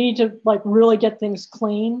 you need to like really get things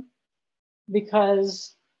clean,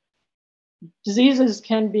 because diseases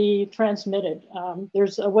can be transmitted.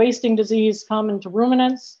 There's a wasting disease common to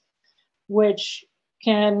ruminants, which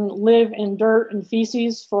can live in dirt and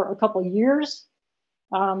feces for a couple of years.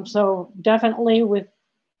 So definitely with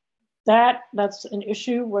that, that's an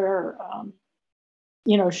issue where,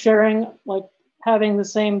 you know, sharing, like having the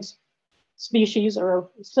same species or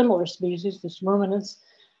similar species, just ruminants,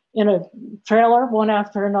 in a trailer, one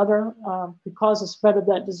after another, could cause the spread of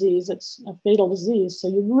that disease. It's a fatal disease. So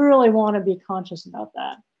you really want to be conscious about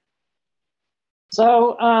that.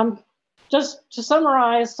 So just to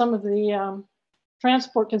summarize some of the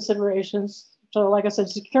transport considerations. So like I said,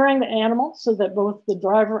 securing the animal so that both the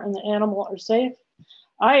driver and the animal are safe.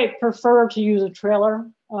 I prefer to use a trailer,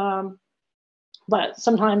 but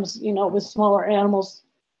sometimes, you know, with smaller animals,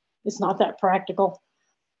 it's not that practical.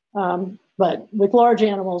 But with large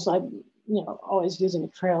animals, I'm, you know, always using a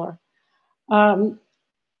trailer.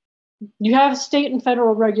 You have state and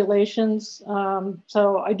federal regulations.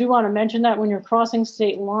 So I do want to mention that when you're crossing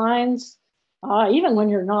state lines, even when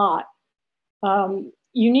you're not,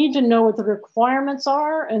 you need to know what the requirements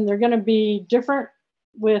are, and they're going to be different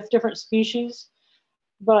with different species.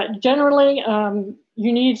 But generally,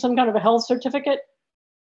 you need some kind of a health certificate.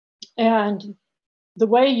 And the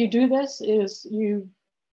way you do this is you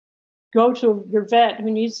go to your vet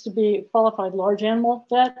who needs to be a qualified large animal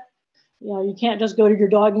vet. You know, you can't just go to your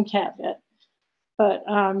dog and cat vet, but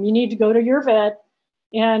you need to go to your vet,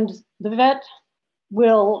 and the vet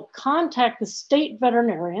will contact the state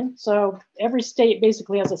veterinarian. So every state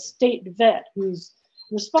basically has a state vet who's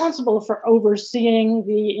responsible for overseeing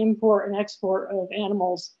the import and export of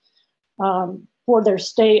animals for their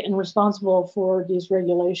state and responsible for these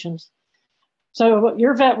regulations. So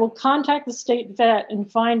your vet will contact the state vet and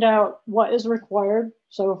find out what is required.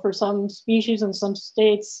 So for some species in some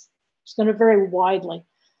states, it's going to vary widely.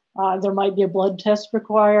 There might be a blood test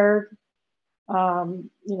required, you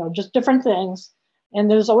know, just different things. And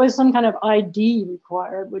there's always some kind of ID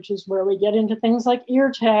required, which is where we get into things like ear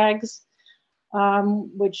tags,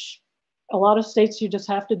 which a lot of states you just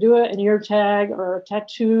have to do it, an ear tag or a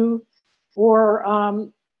tattoo, or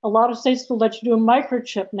a lot of states will let you do a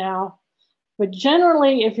microchip now. But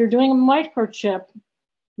generally, if you're doing a microchip,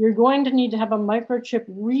 you're going to need to have a microchip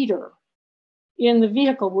reader in the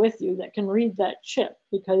vehicle with you that can read that chip,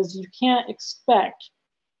 because you can't expect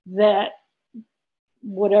that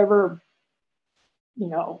whatever, you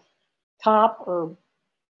know, cop or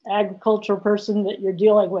agricultural person that you're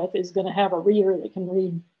dealing with is going to have a reader that can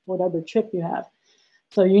read whatever chip you have.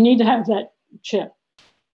 So you need to have that chip.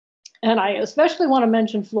 And I especially want to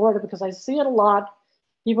mention Florida because I see it a lot,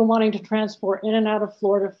 people wanting to transport in and out of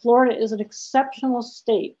Florida. Florida is an exceptional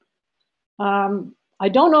state. I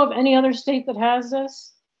don't know of any other state that has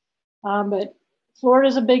this, but Florida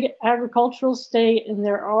is a big agricultural state, and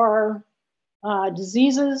there are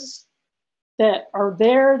diseases that are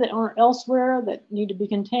there that aren't elsewhere that need to be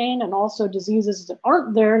contained, and also diseases that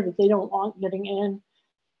aren't there that they don't want getting in.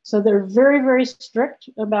 So they're very, very strict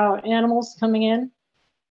about animals coming in.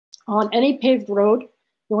 On any paved road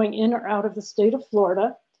going in or out of the state of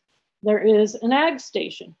Florida, there is an ag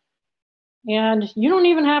station. And you don't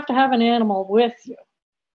even have to have an animal with you.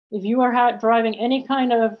 If you are driving any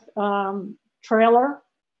kind of trailer,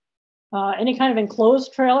 any kind of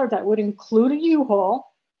enclosed trailer that would include a U-Haul,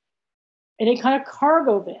 any kind of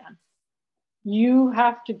cargo van, you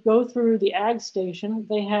have to go through the ag station.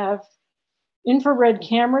 They have infrared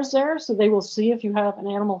cameras there, so they will see if you have an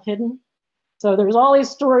animal hidden. So there's all these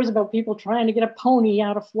stories about people trying to get a pony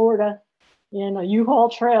out of Florida in a U-Haul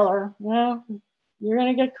trailer. Well, you're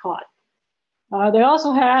going to get caught. They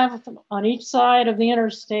also have on each side of the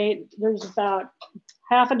interstate, there's about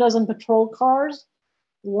half a dozen patrol cars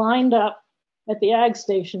lined up at the ag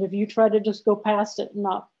station. If you try to just go past it and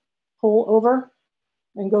not pull over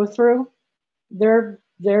and go through, they're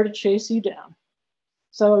there to chase you down.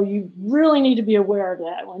 So you really need to be aware of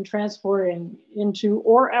that when transporting into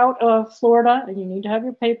or out of Florida, and you need to have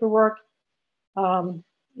your paperwork.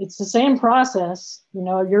 It's the same process. You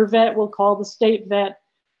know, your vet will call the state vet.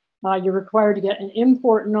 You're required to get an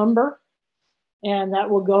import number, and that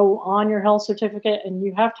will go on your health certificate, and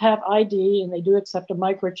you have to have ID, and they do accept a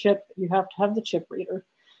microchip. You have to have the chip reader.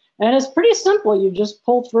 And it's pretty simple. You just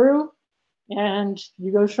pull through and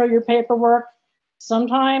you go show your paperwork.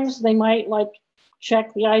 Sometimes they might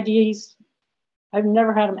check the IDs. I've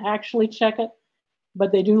never had them actually check it,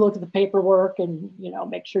 but they do look at the paperwork and, you know,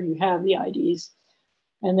 make sure you have the IDs,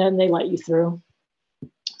 and then they let you through.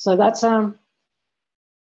 So that's something,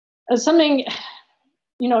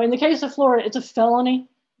 you know, in the case of Florida, it's a felony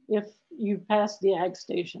if you pass the ag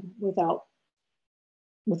station without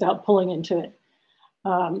pulling into it.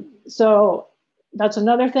 So that's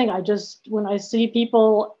another thing. When I see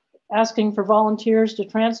people asking for volunteers to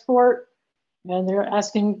transport, and they're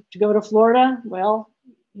asking to go to Florida, well,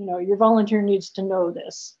 you know, your volunteer needs to know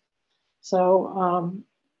this. So,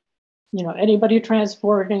 you know, anybody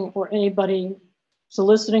transporting or anybody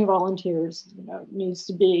soliciting volunteers, you know, needs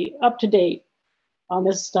to be up to date on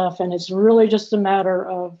this stuff. And it's really just a matter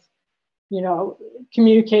of, you know,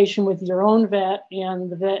 communication with your own vet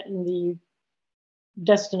and the vet in the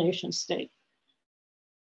destination state.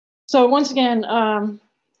 So once again,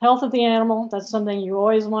 health of the animal, that's something you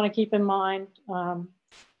always want to keep in mind. And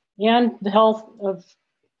the health of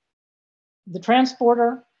the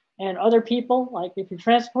transporter and other people. Like if you're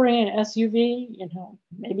transporting an SUV, you know,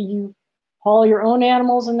 maybe you haul your own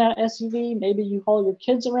animals in that SUV. Maybe you haul your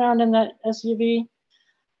kids around in that SUV.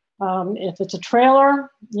 If it's a trailer,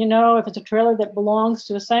 you know, if it's a trailer that belongs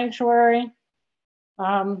to a sanctuary,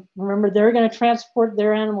 remember they're going to transport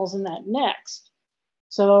their animals in that next.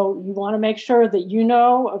 So you want to make sure that you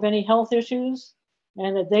know of any health issues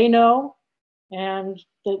and that they know, and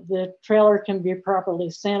that the trailer can be properly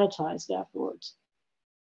sanitized afterwards.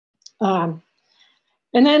 And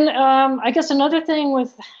then I guess another thing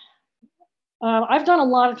with, I've done a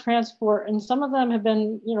lot of transport, and some of them have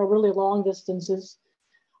been, you know, really long distances.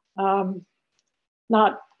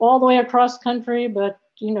 Not all the way across country, but,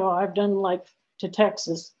 you know, I've done like to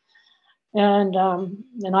Texas. And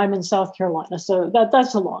I'm in South Carolina, so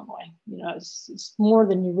that's a long way. You know, it's more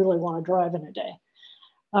than you really want to drive in a day.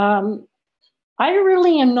 I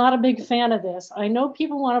really am not a big fan of this. I know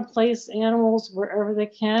people want to place animals wherever they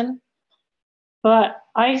can, but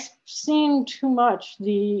I've seen too much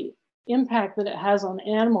the impact that it has on the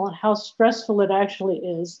animal and how stressful it actually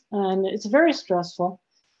is, and it's very stressful.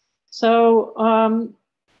 So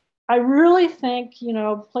I really think, you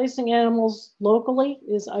know, placing animals locally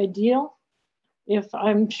is ideal. If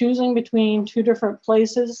I'm choosing between two different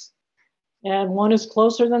places and one is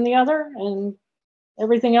closer than the other and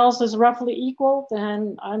everything else is roughly equal,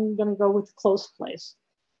 then I'm going to go with the close place.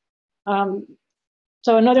 So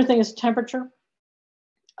another thing is temperature.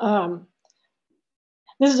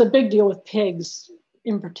 This is a big deal with pigs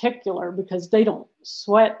in particular because they don't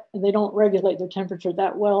sweat and they don't regulate their temperature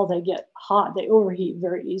that well. They get hot, they overheat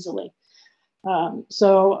very easily.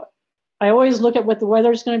 So I always look at what the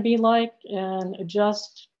weather's going to be like and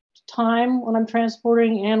adjust time when I'm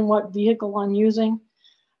transporting and what vehicle I'm using,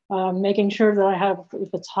 making sure that I have,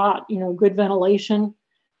 if it's hot, good ventilation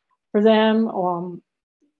for them.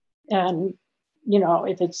 And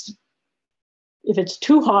if it's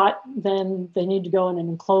too hot, then they need to go in an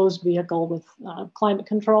enclosed vehicle with climate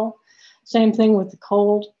control. Same thing with the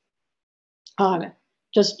cold.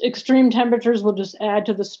 Just extreme temperatures will just add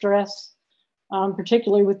to the stress,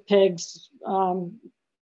 particularly with pigs.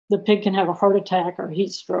 The pig can have a heart attack or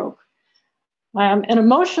heat stroke. And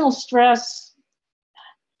emotional stress,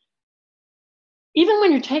 even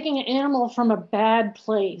when you're taking an animal from a bad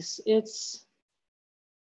place, it's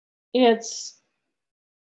a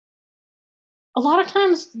lot of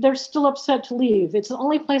times they're still upset to leave. It's the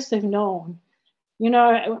only place they've known.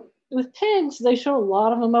 With pigs, they show a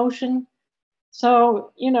lot of emotion.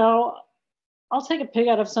 So, I'll take a pig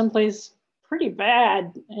out of someplace pretty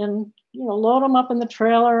bad and, load them up in the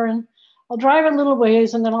trailer, and I'll drive a little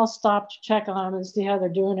ways and then I'll stop to check on them and see how they're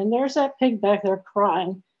doing. And there's that pig back there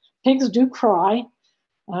crying. Pigs do cry.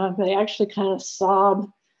 They actually kind of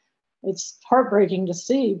sob. It's heartbreaking to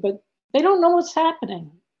see, but they don't know what's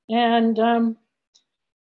happening. And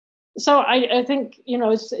so I think,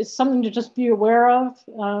 it's something to just be aware of,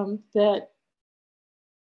 that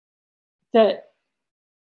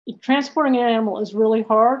transporting an animal is really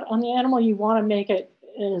hard on the animal. You want to make it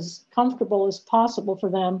as comfortable as possible for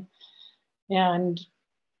them and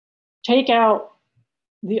take out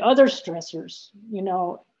the other stressors,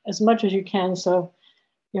 as much as you can. So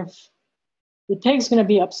if the pig's going to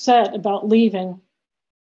be upset about leaving,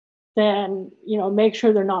 then, make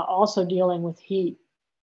sure they're not also dealing with heat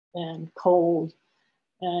and cold.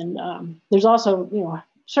 And there's also,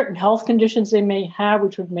 certain health conditions they may have,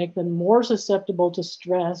 which would make them more susceptible to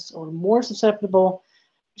stress or more susceptible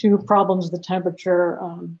to problems with the temperature.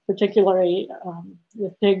 Particularly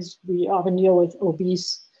with pigs, we often deal with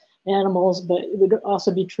obese animals, but it would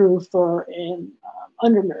also be true for an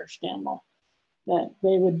undernourished animal, that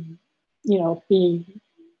they would,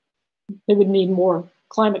 they would need more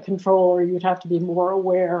climate control, or you'd have to be more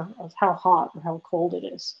aware of how hot or how cold it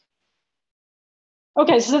is.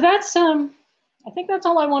 Okay, so that's, I think that's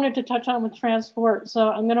all I wanted to touch on with transport. So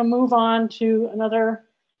I'm going to move on to another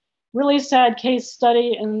really sad case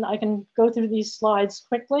study, and I can go through these slides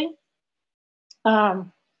quickly.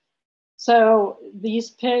 So these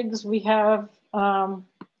pigs, we have, I'm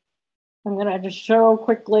going to just show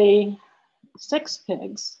quickly 6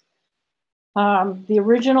 pigs. The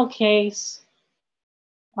original case,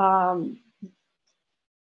 well,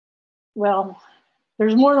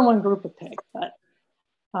 there's more than one group of pigs, but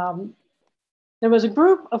there was a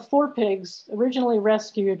group of 4 pigs originally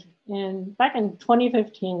rescued back in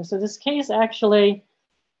 2015. So this case actually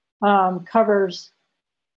covers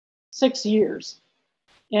 6 years.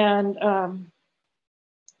 And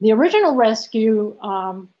the original rescue,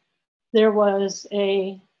 there was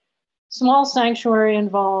a small sanctuary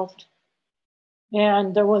involved,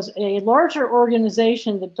 and there was a larger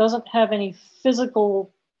organization that doesn't have any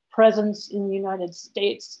physical presence in the United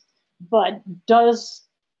States, but does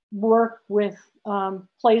work with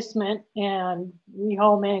placement and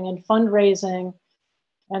rehoming and fundraising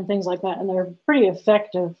and things like that. And they're pretty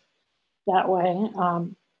effective that way.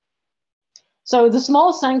 So the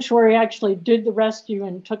small sanctuary actually did the rescue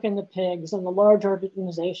and took in the pigs, and the large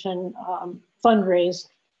organization fundraised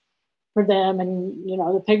for them. And,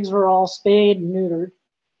 the pigs were all spayed and neutered.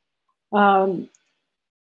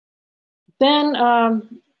 Then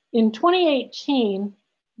in 2018,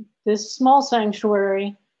 this small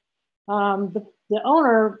sanctuary, the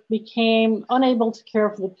owner became unable to care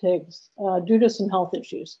for the pigs due to some health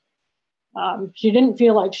issues. She didn't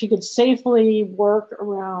feel like she could safely work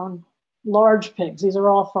around large pigs. These are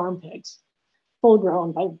all farm pigs, full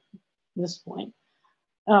grown by this point.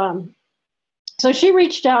 So she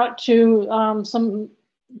reached out to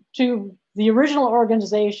the original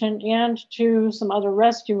organization and to some other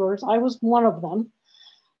rescuers. I was one of them.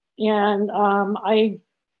 And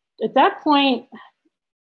at that point,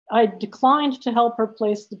 I declined to help her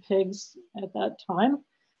place the pigs at that time.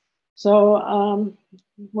 So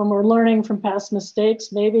when we're learning from past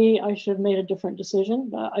mistakes, maybe I should have made a different decision,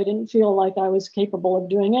 but I didn't feel like I was capable of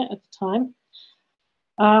doing it at the time.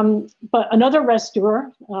 But another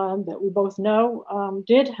rescuer that we both know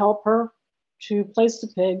did help her to place the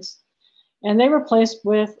pigs, and they were placed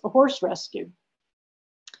with a horse rescue.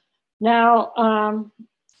 Now,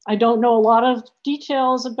 I don't know a lot of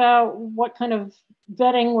details about what kind of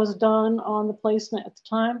vetting was done on the placement at the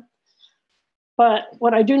time, But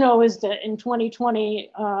what I do know is that in 2020,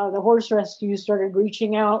 the horse rescue started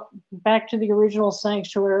reaching out back to the original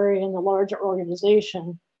sanctuary and the larger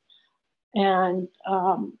organization, and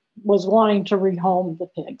was wanting to rehome the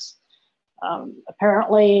pigs.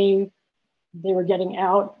 Apparently, they were getting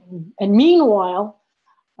out. And meanwhile,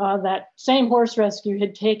 that same horse rescue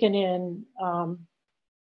had taken in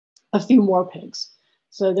a few more pigs.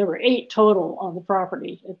 So there were 8 total on the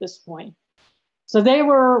property at this point. So they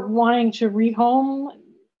were wanting to rehome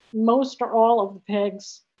most or all of the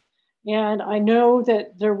pigs. And I know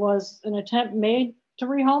that there was an attempt made to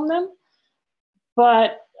rehome them,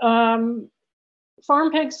 but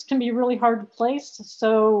farm pigs can be really hard to place.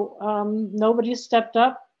 So nobody stepped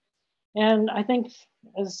up. And I think,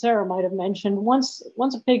 as Sarah might have mentioned, once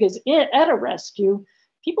a pig is at a rescue,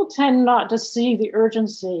 people tend not to see the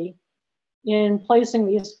urgency in placing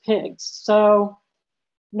these pigs. So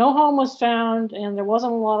no home was found, and there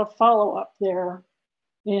wasn't a lot of follow-up there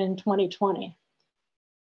in 2020.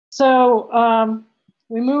 So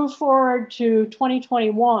we moved forward to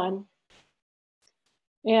 2021,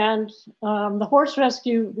 and the horse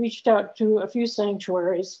rescue reached out to a few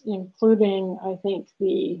sanctuaries, including, I think,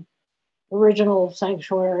 the original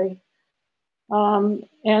sanctuary,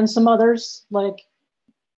 and some others, like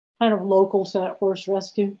kind of local to that horse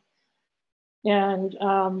rescue. And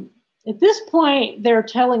at this point, they're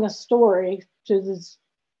telling a story to these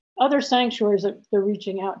other sanctuaries that they're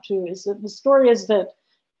reaching out to. Is that the story is that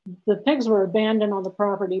the pigs were abandoned on the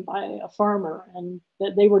property by a farmer, and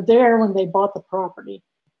that they were there when they bought the property,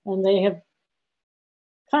 and they have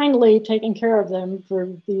kindly taken care of them for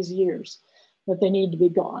these years, but they need to be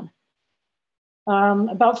gone.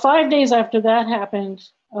 About 5 days after that happened,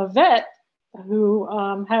 a vet who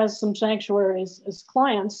has some sanctuaries as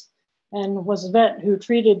clients and was a vet who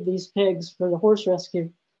treated these pigs for the horse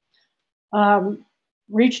rescue,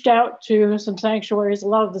 reached out to some sanctuaries, a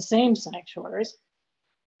lot of the same sanctuaries,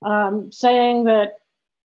 saying that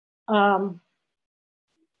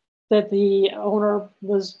that the owner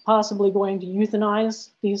was possibly going to euthanize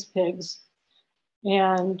these pigs.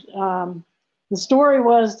 And the story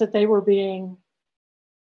was that they were being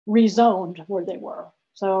rezoned where they were.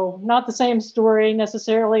 So not the same story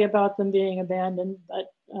necessarily about them being abandoned,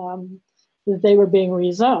 but that they were being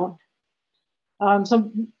rezoned.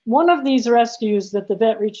 So one of these rescues that the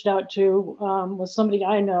vet reached out to was somebody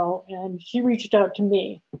I know, and she reached out to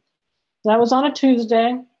me. That was on a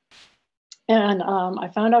Tuesday, and I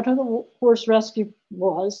found out who the horse rescue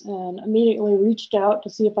was and immediately reached out to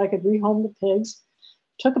see if I could rehome the pigs.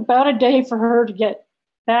 Took about a day for her to get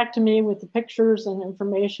back to me with the pictures and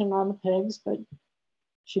information on the pigs, but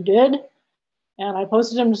she did, and I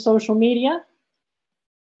posted them to social media.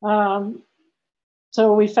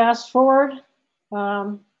 So we fast forward.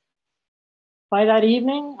 By that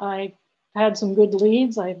evening, I had some good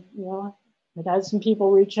leads. I had some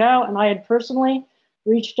people reach out, and I had personally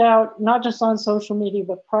reached out, not just on social media,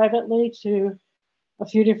 but privately to a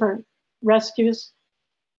few different rescues.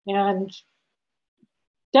 And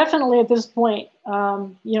definitely at this point,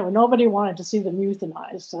 nobody wanted to see them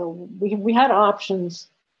euthanized. So we had options,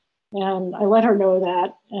 and I let her know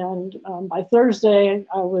that. And by Thursday,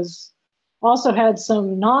 I also had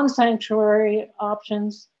some non-sanctuary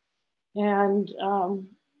options, and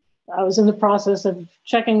I was in the process of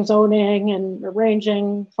checking zoning and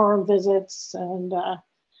arranging farm visits. And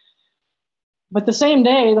but the same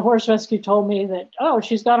day, the horse rescue told me that, oh,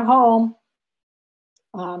 she's got a home.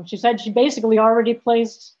 She said she basically already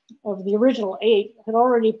placed, of the original 8, had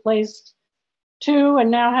already placed 2 and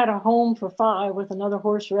now had a home for 5 with another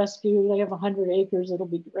horse rescue. They have 100 acres, it'll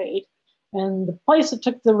be great. And the place that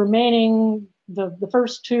took the remaining, the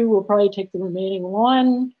first 2 will probably take the remaining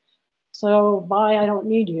 1. So bye, I don't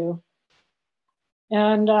need you.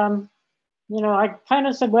 And, I kind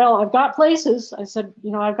of said, well, I've got places. I said,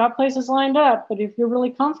 I've got places lined up, but if you're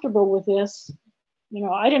really comfortable with this,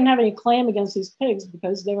 I didn't have any claim against these pigs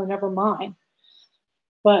because they were never mine.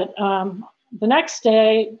 But the next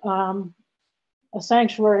day, a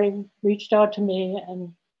sanctuary reached out to me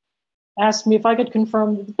and asked me if I could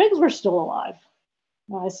confirm that the pigs were still alive.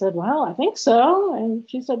 And I said, well, I think so. And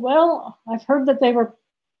she said, well, I've heard that they were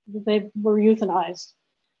euthanized.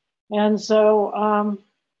 And so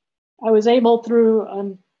I was able,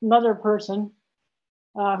 through another person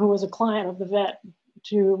who was a client of the vet,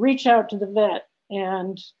 to reach out to the vet.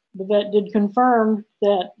 And the vet did confirm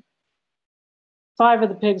that 5 of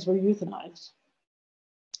the pigs were euthanized.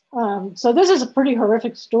 So this is a pretty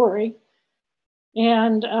horrific story.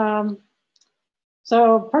 And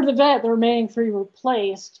so per the vet, the remaining 3 were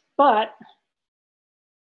placed. But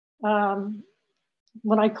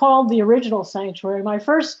when I called the original sanctuary, my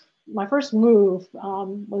first move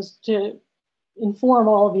was to inform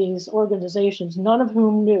all of these organizations, none of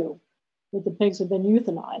whom knew that the pigs had been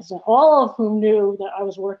euthanized, and all of whom knew that I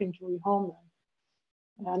was working to rehome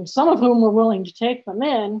them. And some of whom were willing to take them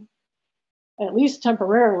in, at least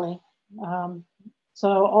temporarily.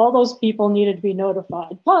 So all those people needed to be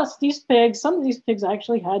notified. Plus, these pigs, some of these pigs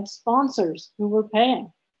actually had sponsors who were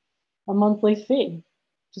paying a monthly fee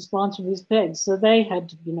to sponsor these pigs, so they had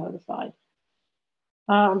to be notified.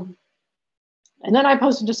 And then I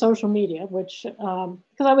posted to social media, which, because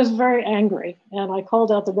I was very angry, and I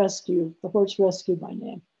called out the horse rescue by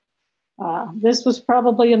name. This was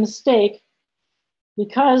probably a mistake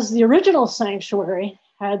because the original sanctuary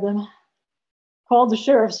had them called the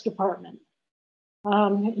sheriff's department.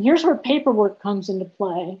 Here's where paperwork comes into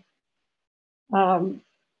play.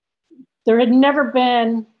 There had never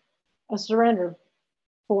been a surrender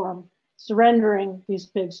form surrendering these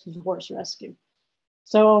pigs to the horse rescue.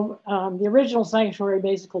 So the original sanctuary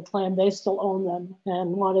basically claimed they still own them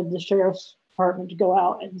and wanted the sheriff's department to go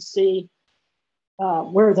out and see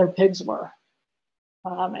where their pigs were.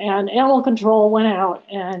 And animal control went out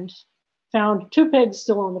and found 2 pigs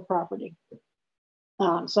still on the property.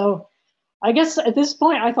 So I guess at this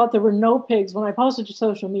point, I thought there were no pigs. When I posted to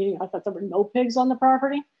social media, I thought there were no pigs on the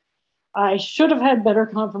property. I should have had better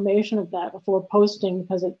confirmation of that before posting,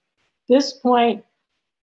 because at this point,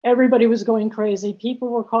 everybody was going crazy. People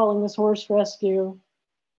were calling this horse rescue,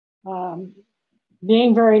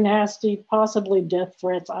 being very nasty, possibly death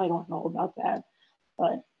threats. I don't know about that,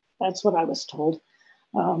 but that's what I was told.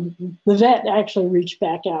 The vet actually reached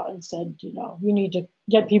back out and said, you know, you need to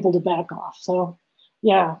get people to back off. So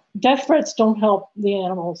yeah, death threats don't help the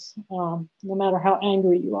animals, no matter how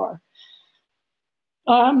angry you are.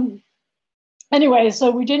 Anyway, so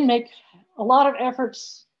we did make a lot of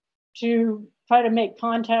efforts to try to make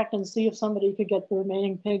contact and see if somebody could get the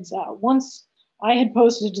remaining pigs out. Once I had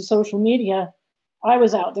posted to social media, I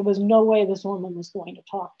was out. There was no way this woman was going to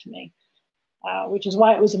talk to me, which is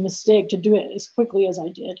why it was a mistake to do it as quickly as I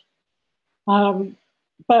did.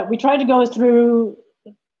 But we tried to go through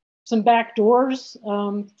some back doors,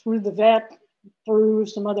 through the vet, through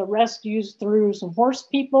some other rescues, through some horse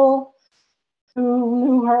people who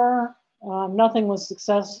knew her. Nothing was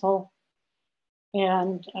successful.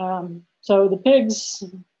 And so the pigs,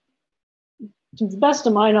 to the best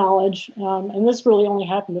of my knowledge, and this really only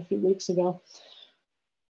happened a few weeks ago,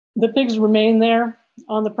 the pigs remain there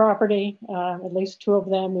on the property, at least 2 of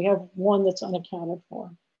them. We have 1 that's unaccounted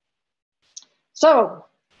for. So,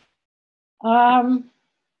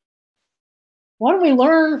 what did we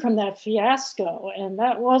learn from that fiasco? And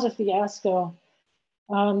that was a fiasco.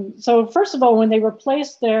 So first of all, when they were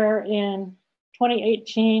placed there in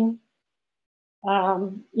 2018,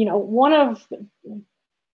 you know, one of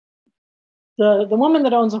the woman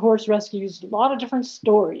that owns a horse rescue used a lot of different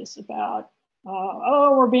stories about,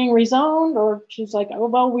 oh, we're being rezoned, or she's like, oh,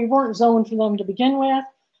 well, we weren't zoned for them to begin with,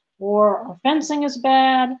 or our fencing is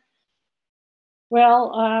bad.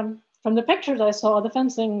 Well, from the pictures I saw, the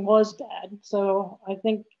fencing was bad. So I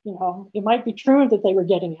think, you know, it might be true that they were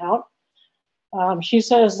getting out. She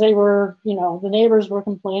says they were, you know, the neighbors were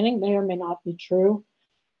complaining, may or may not be true.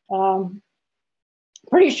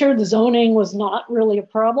 Pretty sure the zoning was not really a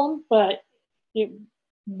problem, but it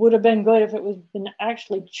would have been good if it was been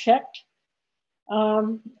actually checked.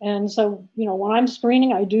 And so, you know, when I'm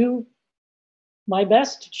screening, I do my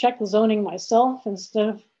best to check the zoning myself instead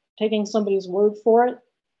of taking somebody's word for it.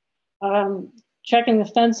 Checking the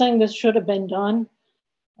fencing, this should have been done.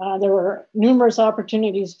 There were numerous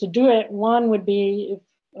opportunities to do it. One would be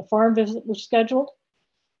if a farm visit was scheduled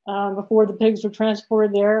before the pigs were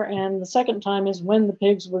transported there. And the second time is when the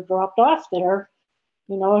pigs were dropped off there.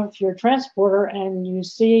 You know, if you're a transporter and you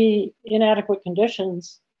see inadequate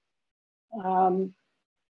conditions,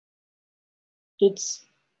 it's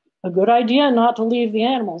a good idea not to leave the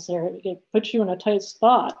animals there. It puts you in a tight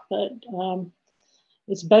spot, but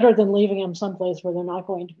it's better than leaving them someplace where they're not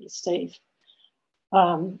going to be safe.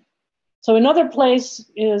 So another place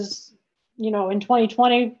is, you know, in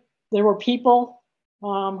 2020, there were people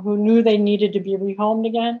who knew they needed to be rehomed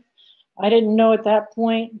again. I didn't know at that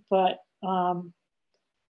point, but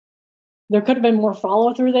there could have been more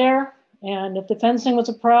follow through there. And if the fencing was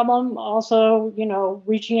a problem, also, you know,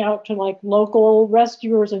 reaching out to like local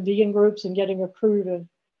rescuers and vegan groups and getting a crew to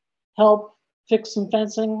help fix some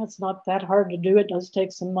fencing. It's not that hard to do. It does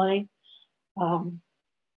take some money.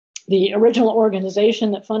 The original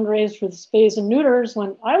organization that fundraised for the spays and neuters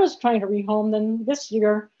when I was trying to rehome them this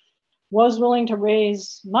year was willing to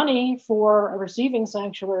raise money for a receiving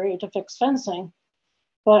sanctuary to fix fencing.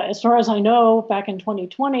 But as far as I know, back in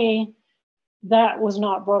 2020, that was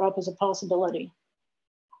not brought up as a possibility.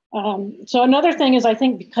 So another thing is, I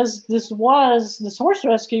think because this horse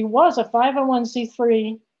rescue was a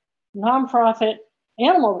 501c3 nonprofit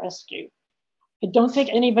animal rescue, I don't think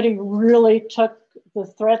anybody really took the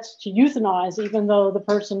threats to euthanize, even though the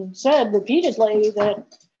person said repeatedly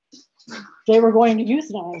that they were going to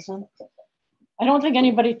euthanize them. I don't think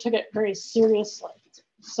anybody took it very seriously.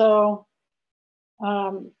 So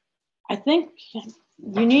I think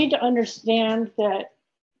you need to understand that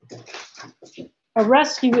a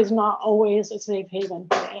rescue is not always a safe haven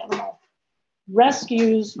for the animal.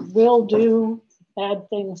 Rescues will do bad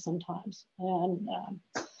things sometimes. And,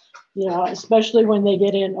 you know, especially when they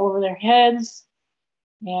get in over their heads.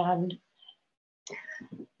 And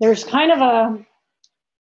there's kind of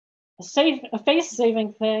a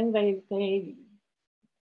face-saving thing.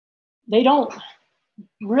 They don't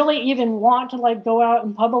really even want to like go out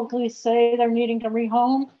and publicly say they're needing to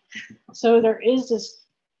rehome. So there is this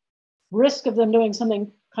risk of them doing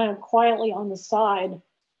something kind of quietly on the side.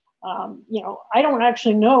 You know, I don't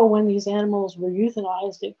actually know when these animals were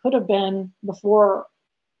euthanized. It could have been before,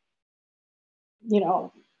 you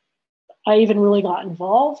know, I even really got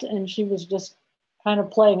involved, and she was just kind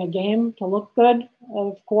of playing a game to look good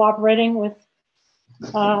of cooperating with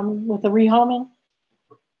the rehoming.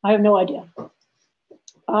 I have no idea.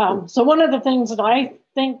 So one of the things that I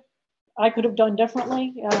think I could have done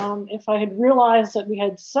differently if I had realized that we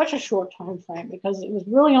had such a short time frame, because it was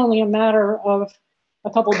really only a matter of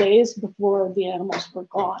a couple days before the animals were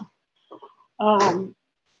gone.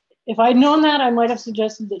 If I'd known that, I might have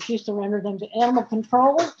suggested that she surrender them to animal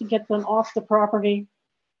control to get them off the property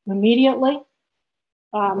immediately.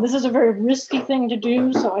 This is a very risky thing to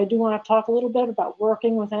do, so I do want to talk a little bit about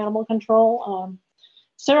working with animal control.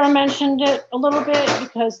 Sarah mentioned it a little bit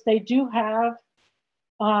because they do have,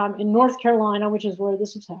 in North Carolina, which is where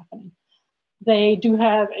this is happening, they do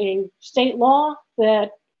have a state law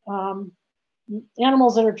that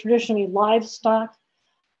animals that are traditionally livestock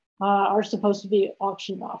are supposed to be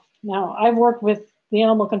auctioned off. Now, I've worked with the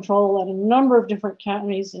animal control at a number of different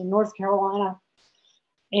counties in North Carolina,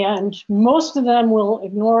 and most of them will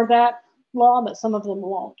ignore that law, but some of them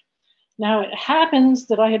won't. Now, it happens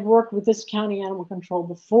that I had worked with this county animal control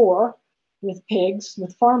before with pigs,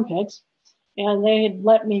 with farm pigs, and they had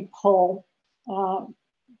let me pull,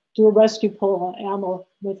 do a rescue pull on an animal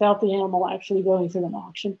without the animal actually going through an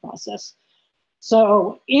auction process.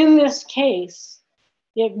 So in this case,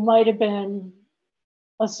 it might have been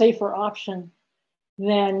a safer option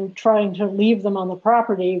than trying to leave them on the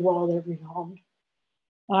property while they're rehomed.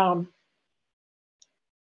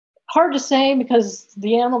 Hard to say because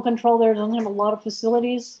the animal control there doesn't have a lot of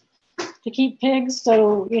facilities to keep pigs.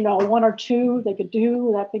 So, you know, one or two they could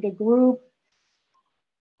do, that big a group.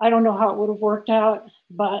 I don't know how it would have worked out,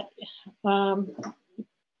 but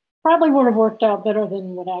probably would have worked out better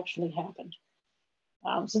than what actually happened.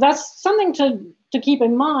 So that's something to keep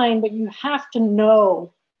in mind, but you have to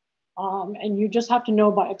know, and you just have to know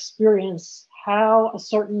by experience how a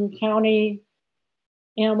certain county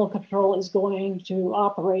animal control is going to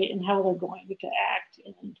operate and how they're going to act.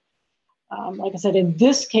 And like I said, in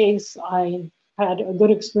this case, I had a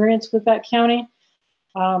good experience with that county.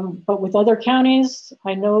 But with other counties,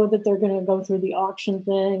 I know that they're going to go through the auction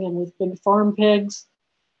thing, and with big farm pigs,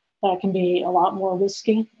 that can be a lot more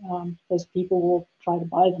risky because people will try to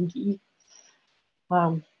buy them to eat.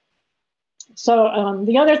 So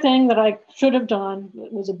the other thing that I should have done,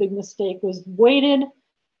 that was a big mistake, was waited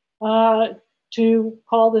to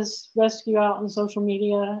call this rescue out on social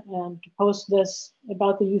media and to post this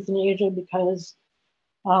about the euthanasia, because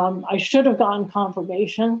I should have gotten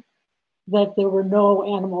confirmation that there were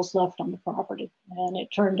no animals left on the property. And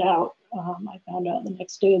it turned out, I found out the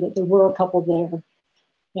next day that there were a couple there.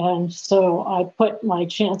 And so I put my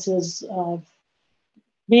chances of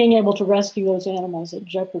being able to rescue those animals at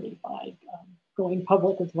jeopardy by going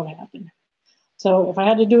public with what happened. So if I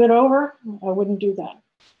had to do it over, I wouldn't do that.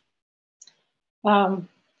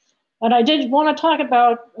 And I did want to talk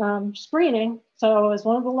about screening. So as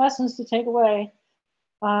one of the lessons to take away,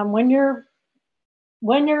 when you're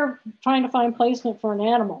trying to find placement for an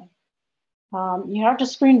animal, you have to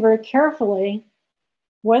screen very carefully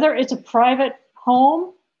whether it's a private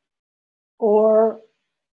home or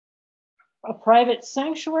a private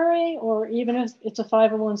sanctuary, or even if it's a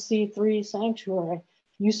 501c3 sanctuary,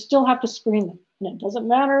 you still have to screen them. And it doesn't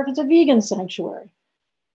matter if it's a vegan sanctuary.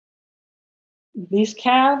 These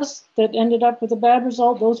calves that ended up with a bad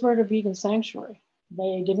result, those were at a vegan sanctuary.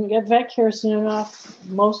 They didn't get vet care soon enough.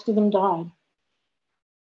 Most of them died.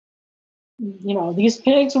 You know, these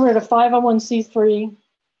pigs were at a 501c3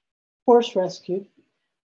 horse rescue.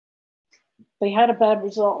 they had a bad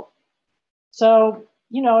result. So,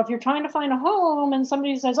 you know, if you're trying to find a home and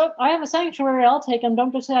somebody says, oh, I have a sanctuary, I'll take them.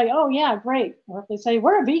 Don't just say, oh yeah, great. Or if they say,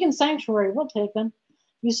 we're a vegan sanctuary, we'll take them.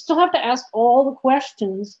 You still have to ask all the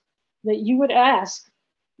questions that you would ask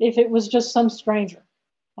if it was just some stranger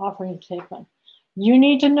offering to take them. You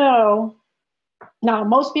need to know. Now,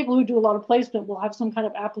 most people who do a lot of placement will have some kind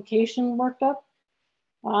of application worked up.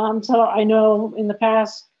 So I know in the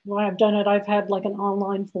past when I've done it, I've had like an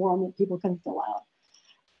online form that people can fill out.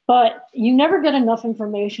 But you never get enough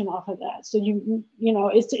information off of that. So you know,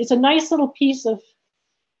 it's a nice little piece of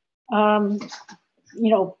you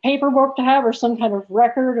know, paperwork to have, or some kind of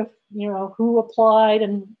record of, you know, who applied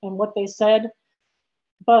and what they said.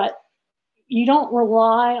 But you don't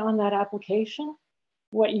rely on that application.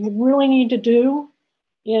 What you really need to do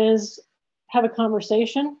is have a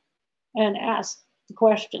conversation and ask the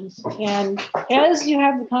questions. And as you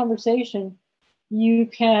have the conversation,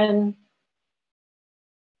 you'll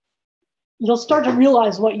start to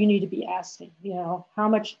realize what you need to be asking. You know, how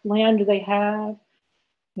much land do they have?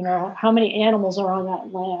 You know, how many animals are on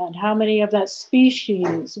that land? How many of that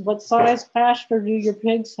species? What size pasture do your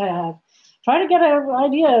pigs have? Try to get an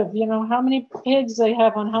idea of, you know, how many pigs they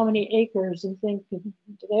have on how many acres, and think, do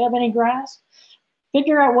they have any grass?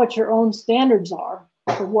 Figure out what your own standards are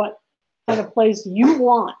for what kind of place you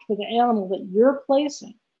want for the animal that you're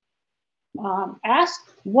placing. Ask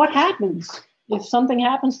what happens if something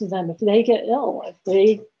happens to them, if they get ill, if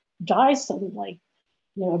they die suddenly.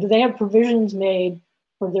 You know, do they have provisions made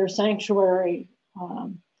for their sanctuary,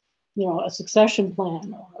 you know, a succession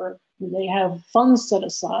plan, or do they have funds set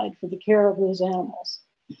aside for the care of those animals?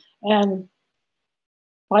 And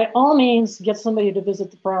by all means, get somebody to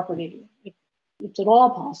visit the property. It's at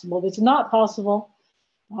all possible. If it's not possible,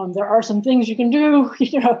 there are some things you can do,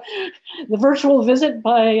 you know, the virtual visit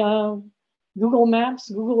by Google Maps,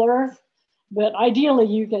 Google Earth, but ideally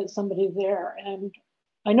you get somebody there. And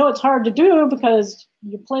I know it's hard to do because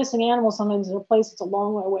you're placing animals sometimes in a place that's a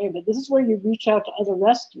long way away, but this is where you reach out to other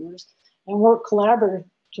rescuers and work collaboratively.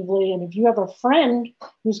 And if you have a friend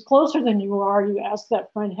who's closer than you are, you ask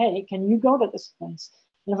that friend, hey, can you go to this place?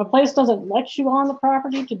 And if a place doesn't let you on the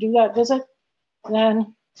property to do that visit,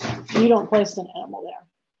 then you don't place an animal there.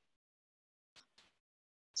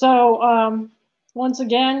 So once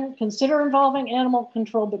again, consider involving animal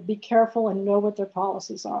control, but be careful and know what their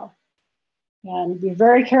policies are. And be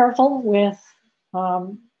very careful with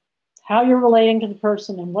how you're relating to the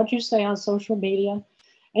person and what you say on social media.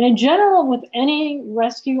 And in general, with any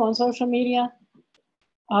rescue on social media,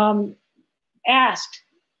 ask,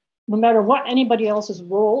 no matter what anybody else's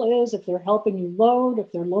role is, if they're helping you load,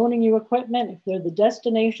 if they're loaning you equipment, if they're the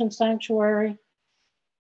destination sanctuary,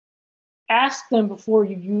 ask them before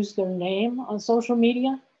you use their name on social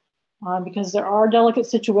media, because there are delicate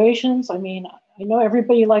situations. I mean, I know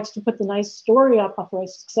everybody likes to put the nice story up of a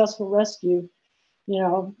successful rescue, you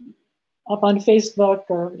know, up on Facebook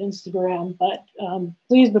or Instagram, but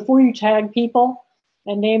please, before you tag people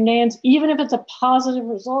and name names, even if it's a positive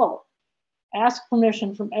result, ask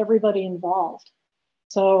permission from everybody involved,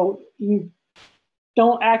 so you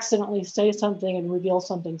don't accidentally say something and reveal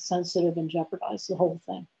something sensitive and jeopardize the whole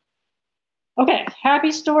thing. Okay,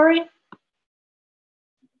 happy story.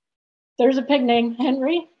 There's a pig named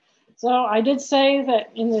Henry. So I did say that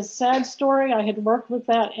in this sad story, I had worked with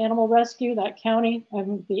that animal rescue, that county,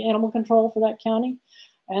 and the animal control for that county.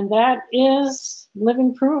 And that is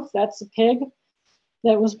living proof. That's a pig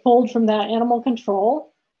that was pulled from that animal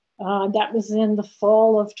control. That was in the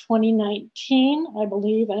fall of 2019, I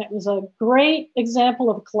believe. And it was a great example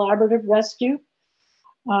of a collaborative rescue.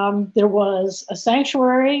 There was a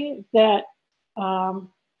sanctuary that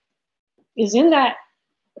is in that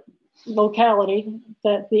locality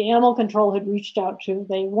that the animal control had reached out to.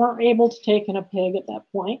 They weren't able to take in a pig at that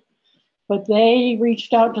point, but they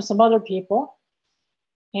reached out to some other people.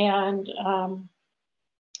 And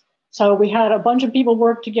so we had a bunch of people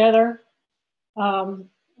work together.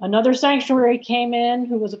 Another sanctuary came in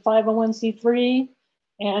who was a 501c3,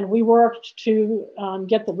 and we worked to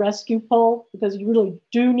get the rescue pull, because you really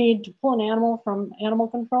do need to pull an animal from animal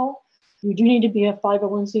control. You do need to be a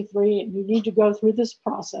 501c3, and you need to go through this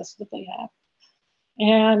process that they have.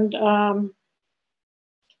 And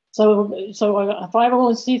so a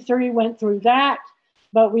 501c3 went through that,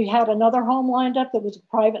 but we had another home lined up that was a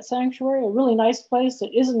private sanctuary, a really nice place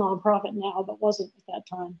that is a nonprofit now, but wasn't at that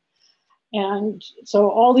time. And so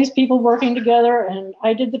all these people working together, and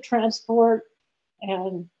I did the transport,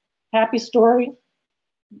 and happy story,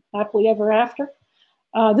 happily ever after.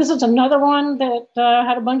 This is another one that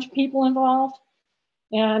had a bunch of people involved.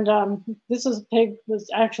 And this is a pig, was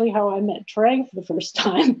actually how I met Trey for the first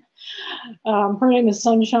time. Her name is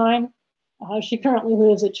Sunshine. She currently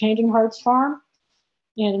lives at Changing Hearts Farm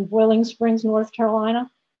in Boiling Springs, North Carolina.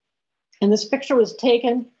 And this picture was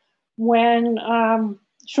taken when,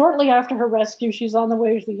 shortly after her rescue, she's on the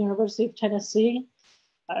way to the University of Tennessee.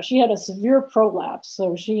 She had a severe prolapse,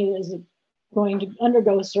 so she is going to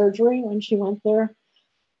undergo surgery when she went there.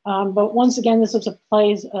 But once again, this was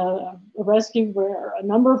a rescue where a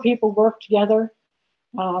number of people worked together.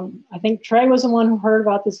 I think Trey was the one who heard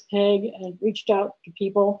about this pig and reached out to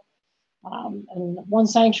people. And one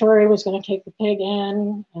sanctuary was going to take the pig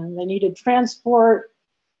in, and they needed transport.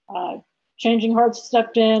 Changing Hearts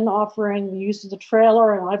stepped in, offering the use of the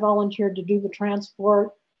trailer, and I volunteered to do the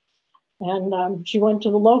transport. And she went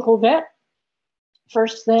to the local vet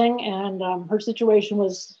first thing, and her situation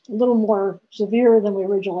was a little more severe than we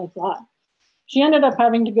originally thought. She ended up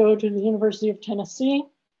having to go to the University of Tennessee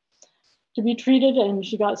to be treated, and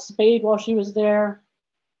she got spayed while she was there.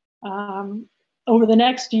 Over the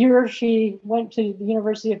next year, she went to the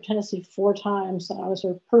University of Tennessee 4 times, and I was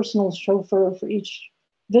her personal chauffeur for each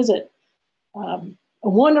visit. A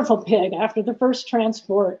wonderful pig. After the first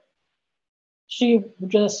transport, she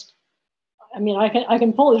just, I mean, I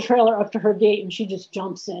can pull the trailer up to her gate and she just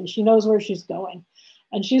jumps in. She knows where she's going.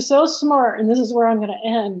 And she's so smart, and this is where I'm going to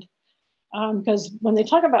end, because when they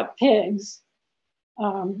talk about pigs,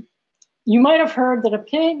 you might have heard that a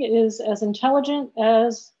pig is as intelligent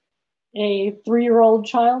as a 3-year-old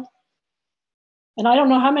child. And I don't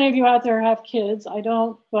know how many of you out there have kids. I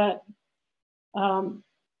don't, but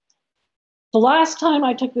the last time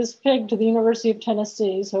I took this pig to the University of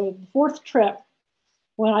Tennessee, so the 4th trip,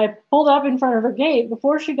 when I pulled up in front of her gate,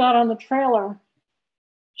 before she got on the trailer,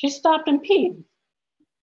 she stopped and peed.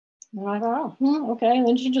 And I thought, oh, okay. And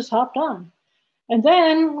then she just hopped on. And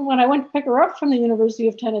then when I went to pick her up from the University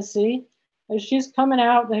of Tennessee, as she's coming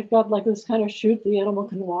out, they've got like this kind of chute the animal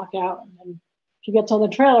can walk out. And then she gets on the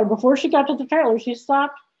trailer. Before she got to the trailer, she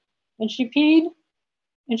stopped and she peed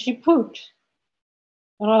and she pooped.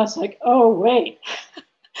 And I was like, oh, wait.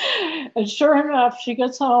 And sure enough, she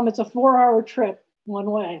gets home. It's a 4-hour trip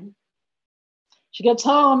one way. She gets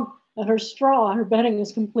home and her straw, her bedding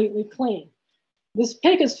is completely clean. This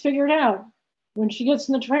pig has figured out when she gets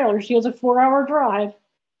in the trailer, she has a 4-hour drive.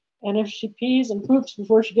 And if she pees and poops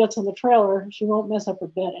before she gets on the trailer, she won't mess up her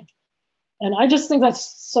bedding. And I just think that's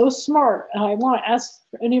so smart. And I want to ask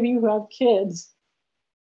for any of you who have kids,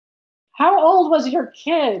 how old was your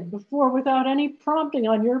kid before, without any prompting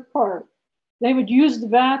on your part, they would use the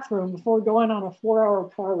bathroom before going on a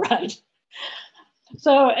 4-hour car ride?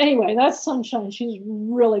 So anyway, that's Sunshine. She's a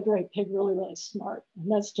really great pig, really, really smart.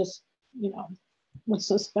 And that's just, you know, what's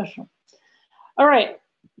so special. All right,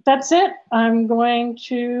 that's it. I'm going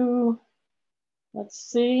to, let's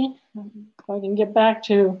see if I can get back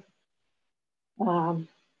to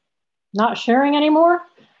not sharing anymore.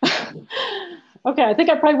 Okay, I think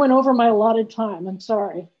I probably went over my allotted time. I'm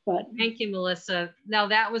sorry, but. Thank you, Melissa. No,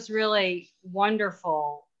 that was really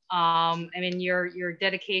wonderful. I mean, your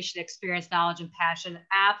dedication, experience, knowledge, and passion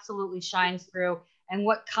absolutely shines through, and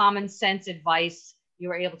what common sense advice you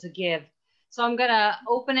were able to give. So I'm gonna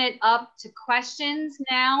open it up to questions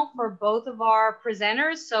now for both of our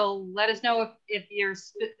presenters. So let us know if your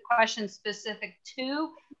question is specific to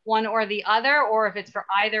one or the other, or if it's for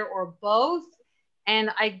either or both.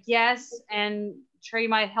 And I guess, and Trey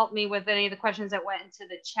might help me with any of the questions that went into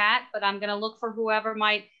the chat, but I'm gonna look for whoever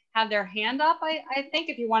might have their hand up, I think,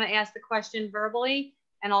 if you want to ask the question verbally,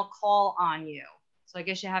 and I'll call on you. So I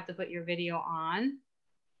guess you have to put your video on.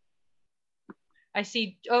 I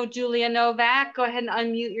see, oh, Julia Novak, go ahead and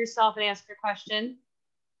unmute yourself and ask your question.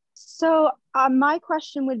 So my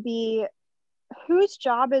question would be, whose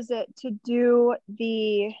job is it to do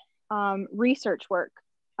the research work?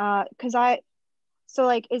 So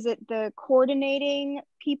like, is it the coordinating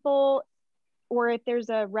people, or if there's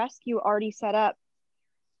a rescue already set up,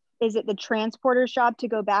 is it the transporter's job to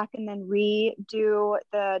go back and then redo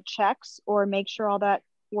the checks or make sure all that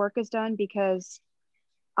work is done? Because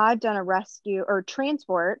I've done a rescue or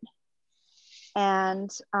transport,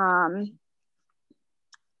 and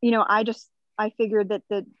you know, I figured that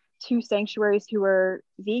the 2 sanctuaries who were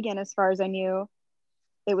vegan, as far as I knew,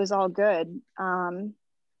 it was all good.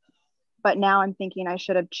 But now I'm thinking I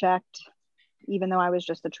should have checked, even though I was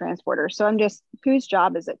just a transporter. So I'm just, whose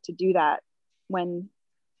job is it to do that when?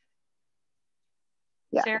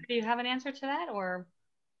 Yeah. Sarah, do you have an answer to that, or?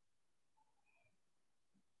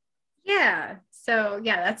 Yeah, so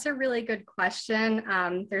yeah, that's a really good question.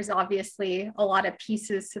 There's obviously a lot of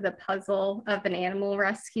pieces to the puzzle of an animal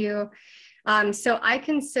rescue. So I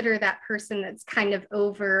consider that person that's kind of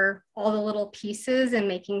over all the little pieces and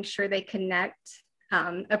making sure they connect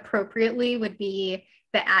appropriately would be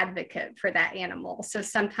the advocate for that animal. So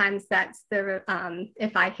sometimes that's the,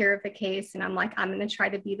 if I hear of a case and I'm like, I'm going to try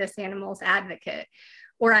to be this animal's advocate,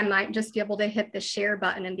 or I might just be able to hit the share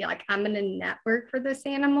button and be like, I'm going to network for this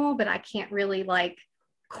animal, but I can't really like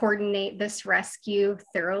coordinate this rescue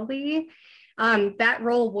thoroughly. That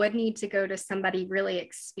role would need to go to somebody really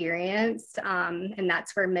experienced. And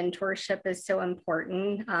that's where mentorship is so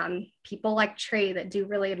important. People like Trey that do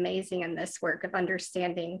really amazing in this work of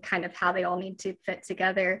understanding kind of how they all need to fit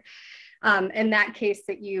together. In that case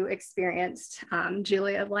that you experienced,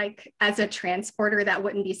 Julia, like as a transporter, that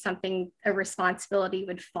wouldn't be something, a responsibility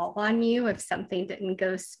would fall on you if something didn't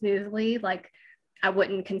go smoothly. Like I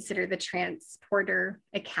wouldn't consider the transporter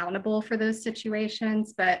accountable for those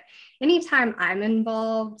situations, but anytime I'm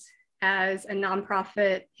involved as a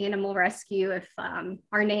nonprofit animal rescue, if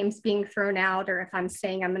our name's being thrown out or if I'm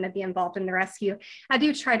saying I'm going to be involved in the rescue, I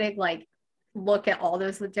do try to like look at all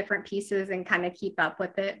those different pieces and kind of keep up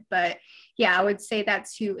with it. But yeah, I would say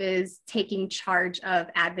that's who is taking charge of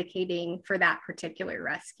advocating for that particular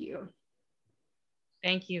rescue.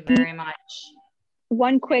 Thank you very much.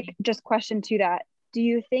 One quick just question to that. Do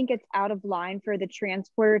you think it's out of line for the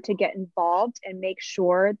transporter to get involved and make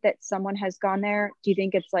sure that someone has gone there? Do you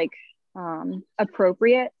think it's like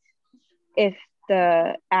appropriate if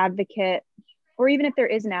the advocate, or even if there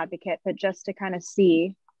is an advocate, but just to kind of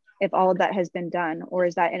see if all of that has been done, or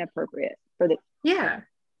is that inappropriate for the? Yeah.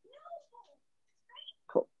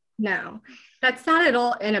 Cool. No, that's not at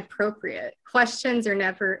all inappropriate. Questions are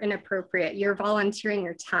never inappropriate. You're volunteering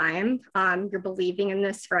your time. You're believing in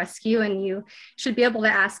this rescue, and you should be able to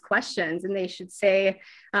ask questions, and they should say,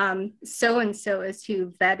 so-and-so is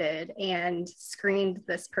who vetted and screened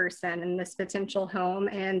this person in this potential home.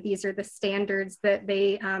 And these are the standards that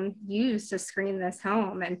they use to screen this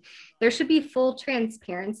home. And there should be full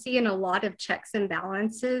transparency and a lot of checks and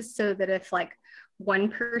balances so that if like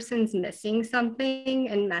one person's missing something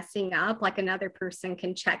and messing up, like another person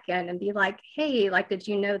can check in and be like, hey, like, did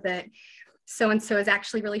you know that so-and-so is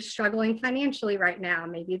actually really struggling financially right now?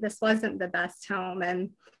 Maybe this wasn't the best home.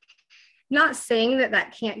 And not saying that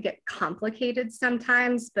that can't get complicated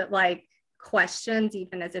sometimes, but like questions,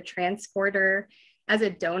 even as a transporter, as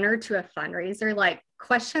a donor to a fundraiser, like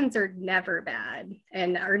questions are never bad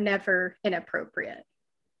and are never inappropriate.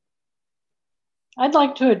 I'd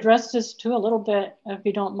like to address this too a little bit, if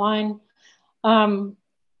you don't mind.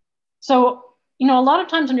 So, you know, a lot of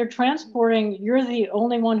times when you're transporting, you're the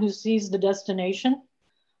only one who sees the destination.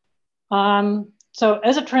 So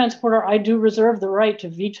as a transporter, I do reserve the right to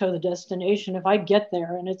veto the destination if I get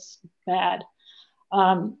there and it's bad.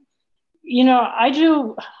 You know, I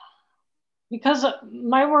do, because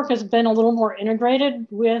my work has been a little more integrated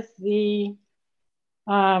with the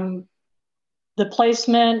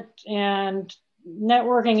placement and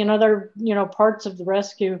networking and other, you know, parts of the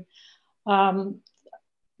rescue.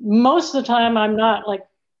 Most of the time I'm not like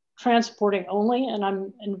transporting only, and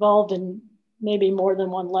I'm involved in maybe more than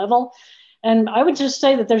one level. And I would just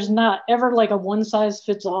say that there's not ever like a one size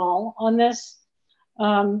fits all on this,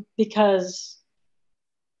 because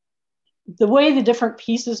the way the different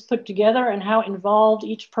pieces put together and how involved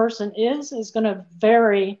each person is going to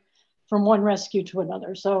vary from one rescue to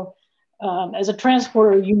another. So as a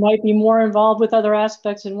transporter, you might be more involved with other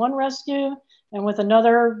aspects in one rescue, and with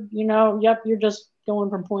another, you know, yep, you're just going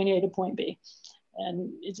from point A to point B.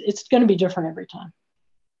 And it's going to be different every time.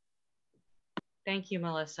 Thank you,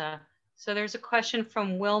 Melissa. So there's a question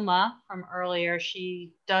from Wilma from earlier.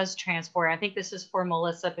 She does transport. I think this is for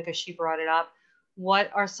Melissa because she brought it up.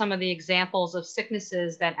 What are some of the examples of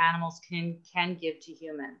sicknesses that animals can give to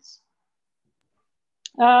humans?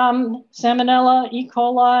 Salmonella, E.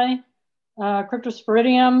 coli,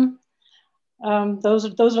 Cryptosporidium.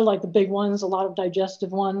 Those are like the big ones, a lot of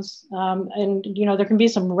digestive ones. And, you know, there can be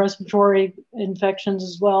some respiratory infections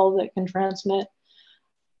as well that can transmit.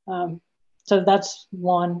 So that's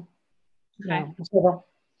one. Okay. So,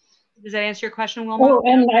 does that answer your question, Wilma? Oh,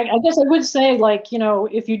 and I guess I would say, like, you know,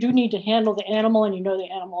 if you do need to handle the animal and you know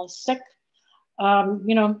the animal is sick,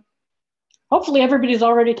 you know, hopefully everybody's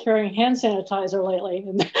already carrying hand sanitizer lately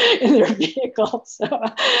in their vehicle. So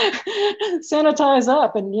sanitize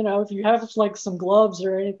up. And, you know, if you have like some gloves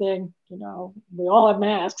or anything, you know, we all have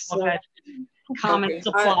masks. So. Okay. Common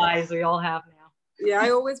supplies we all have now. Yeah, I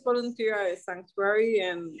always volunteer at a sanctuary,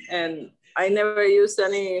 and I never use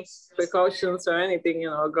any precautions or anything, you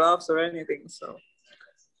know, gloves or anything. So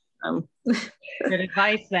good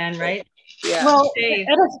advice then, right? Yeah. Well,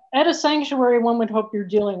 at a sanctuary, one would hope you're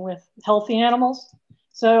dealing with healthy animals.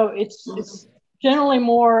 So it's generally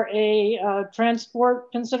more a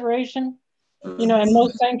transport consideration. You know, in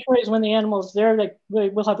most sanctuaries, when the animal's there, they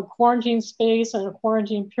will have a quarantine space and a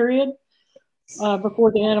quarantine period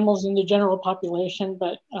before the animal's in the general population.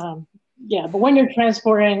 But yeah, but when you're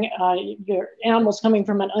transporting your animals coming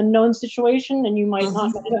from an unknown situation, and you might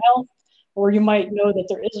not know the health, or you might know that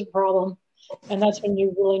there is a problem, and that's when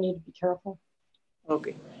you really need to be careful.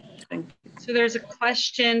 Okay, thank you. So there's a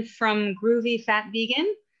question from Groovy Fat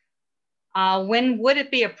Vegan. When would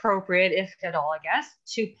it be appropriate, if at all, I guess,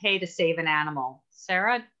 to pay to save an animal?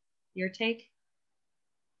 Sarah, your take?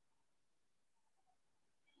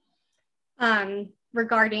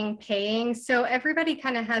 Regarding paying, so everybody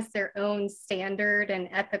kind of has their own standard and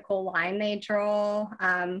ethical line they draw.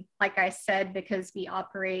 Like I said, because we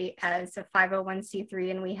operate as a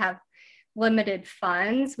 501c3 and we have limited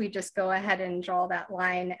funds, we just go ahead and draw that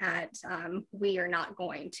line at we are not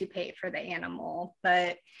going to pay for the animal.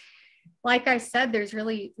 But like I said, there's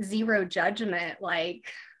really zero judgment. Like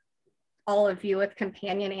all of you with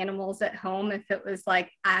companion animals at home, if it was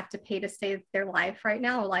like, I have to pay to save their life right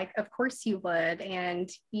now, like, of course you would. And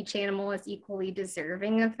each animal is equally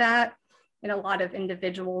deserving of that. And a lot of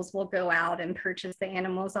individuals will go out and purchase the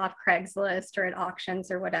animals off Craigslist or at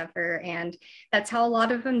auctions or whatever. And that's how a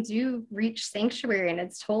lot of them do reach sanctuary, and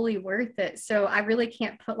it's totally worth it. So I really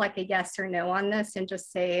can't put like a yes or no on this and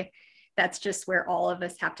just say, that's just where all of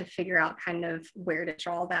us have to figure out kind of where to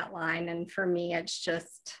draw that line. And for me, it's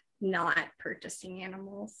just not purchasing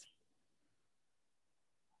animals.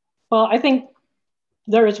 Well, I think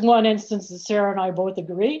there is one instance that Sarah and I both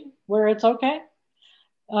agree where it's okay.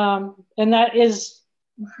 And that is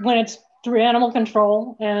when it's through animal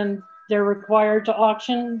control and they're required to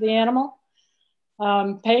auction the animal,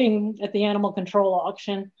 paying at the animal control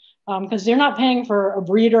auction, because they're not paying for a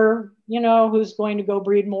breeder, you know, who's going to go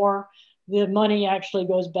breed more. The money actually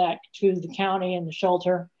goes back to the county and the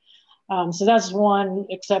shelter. So that's one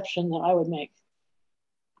exception that I would make.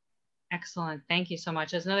 Excellent. Thank you so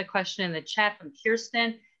much. There's another question in the chat from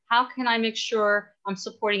Kirsten. How can I make sure I'm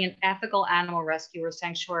supporting an ethical animal rescue or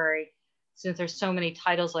sanctuary, since there's so many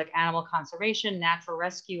titles like animal conservation, natural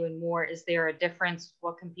rescue, and more? Is there a difference?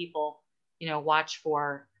 What can people, you know, watch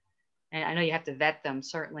for? And I know you have to vet them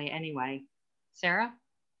certainly anyway. Sarah?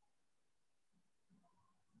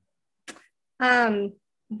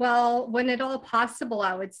 Well, when at all possible,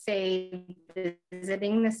 I would say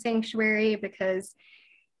visiting the sanctuary, because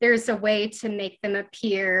there's a way to make them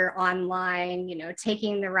appear online, you know,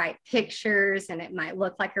 taking the right pictures, and it might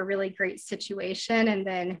look like a really great situation. And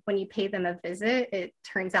then when you pay them a visit, it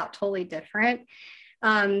turns out totally different.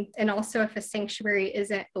 And also, if a sanctuary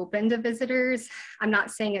isn't open to visitors, I'm not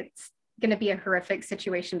saying it's going to be a horrific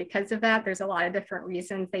situation because of that. There's a lot of different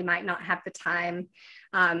reasons they might not have the time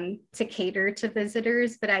to cater to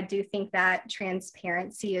visitors, but I do think that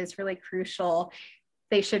transparency is really crucial.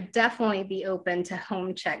 They should definitely be open to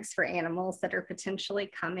home checks for animals that are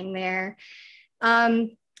potentially coming there.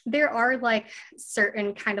 There are like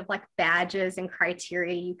certain kind of like badges and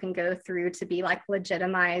criteria you can go through to be like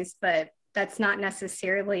legitimized, but that's not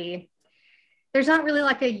necessarily, there's not really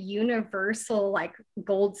like a universal like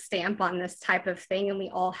gold stamp on this type of thing. And we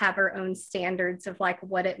all have our own standards of like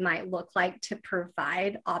what it might look like to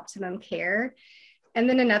provide optimum care. And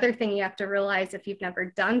then another thing you have to realize if you've never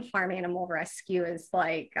done farm animal rescue is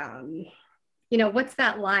like, you know, what's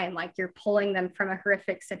that line? Like you're pulling them from a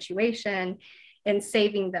horrific situation and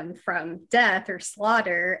saving them from death or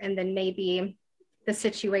slaughter. And then maybe the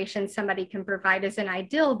situation somebody can provide isn't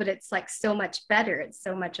ideal, but it's like so much better. It's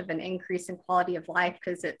so much of an increase in quality of life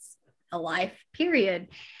because it's a life, period.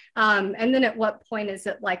 And then at what point is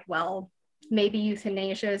it like, well, maybe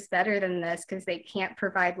euthanasia is better than this because they can't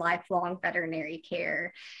provide lifelong veterinary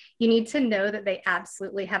care. You need to know that they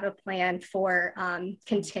absolutely have a plan for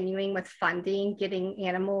continuing with funding, getting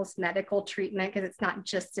animals medical treatment, because it's not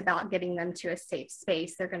just about getting them to a safe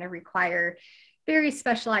space. They're going to require very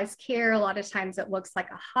specialized care. A lot of times it looks like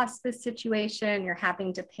a hospice situation. You're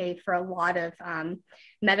having to pay for a lot of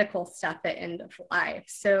medical stuff at end of life.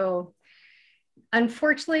 So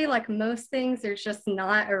unfortunately, like most things, there's just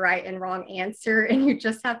not a right and wrong answer. And you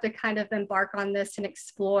just have to kind of embark on this and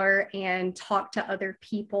explore and talk to other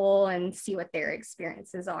people and see what their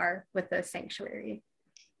experiences are with the sanctuary.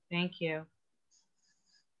 Thank you.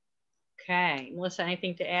 Okay, Melissa,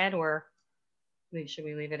 anything to add, or should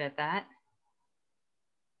we leave it at that?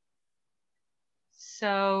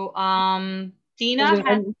 So,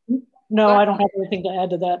 Dina? No, I don't have anything to add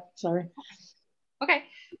to that. Sorry. Okay.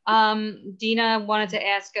 Dina wanted to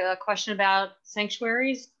ask a question about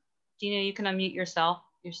sanctuaries. Dina, you can unmute yourself.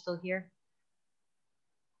 You're still here.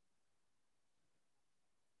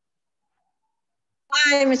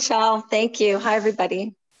 Hi, Michelle. Thank you. Hi,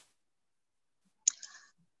 everybody.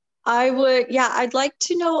 I'd like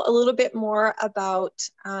to know a little bit more about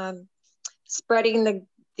spreading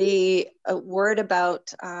the word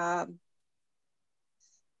about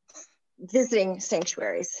visiting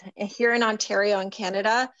sanctuaries. Here in Ontario and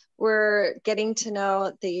Canada, we're getting to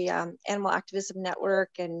know the Animal Activism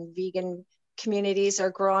Network, and vegan communities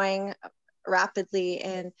are growing rapidly,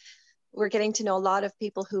 and we're getting to know a lot of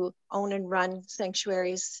people who own and run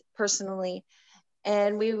sanctuaries personally.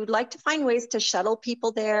 And we would like to find ways to shuttle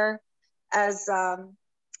people there. As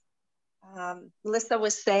Melissa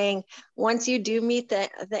was saying, once you do meet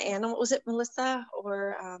the animal, was it Melissa?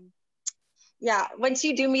 Or yeah, once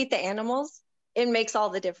you do meet the animals, it makes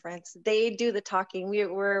all the difference. They do the talking.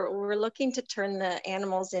 We're looking to turn the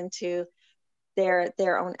animals into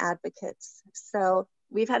their own advocates. So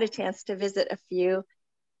we've had a chance to visit a few,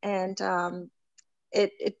 and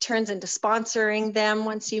it turns into sponsoring them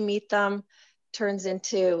once you meet them, turns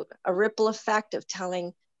into a ripple effect of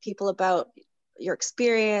telling people about your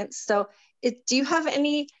experience. So do you have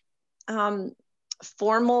any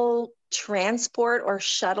formal transport or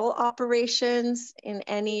shuttle operations in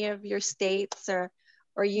any of your states,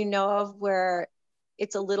 or you know of, where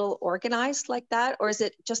it's a little organized like that? Or is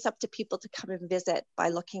it just up to people to come and visit by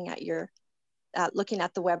looking at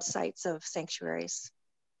the websites of sanctuaries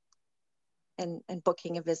and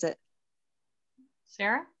booking a visit?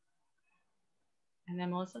 Sarah? And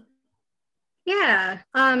then Melissa? Yeah,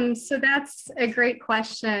 so that's a great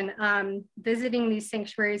question. Visiting these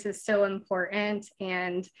sanctuaries is so important,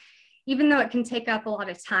 and even though it can take up a lot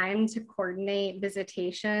of time to coordinate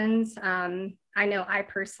visitations, I know I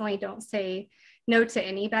personally don't say no to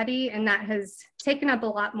anybody, and that has taken up a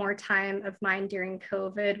lot more time of mine during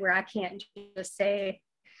COVID, where I can't just say,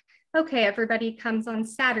 okay, everybody comes on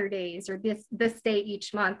Saturdays or this day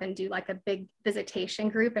each month and do like a big visitation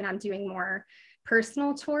group, and I'm doing more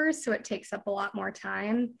personal tours, so it takes up a lot more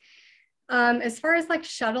time. As far as like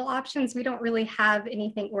shuttle options, we don't really have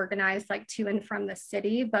anything organized like to and from the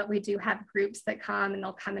city, but we do have groups that come, and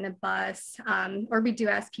they'll come in a bus, or we do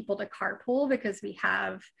ask people to carpool because we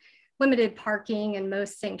have limited parking, and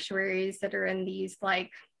most sanctuaries that are in these like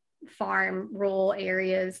farm rural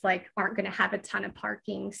areas like aren't going to have a ton of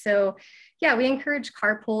parking. So yeah, we encourage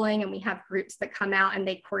carpooling, and we have groups that come out and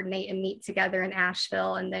they coordinate and meet together in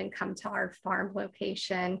Asheville and then come to our farm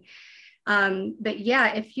location. But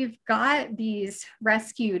yeah, if you've got these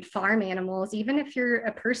rescued farm animals, even if you're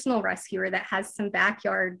a personal rescuer that has some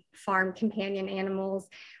backyard farm companion animals,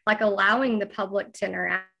 like allowing the public to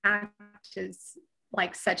interact is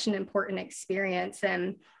like such an important experience.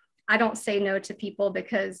 And I don't say no to people,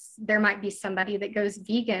 because there might be somebody that goes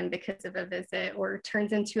vegan because of a visit, or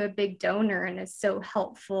turns into a big donor and is so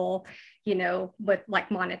helpful, you know, with like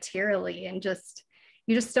monetarily, and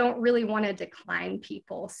you just don't really want to decline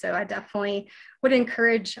people. So I definitely would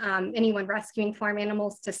encourage anyone rescuing farm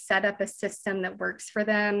animals to set up a system that works for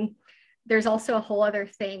them. There's also a whole other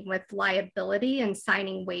thing with liability and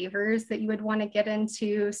signing waivers that you would want to get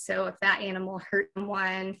into. So if that animal hurt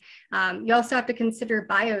someone, you also have to consider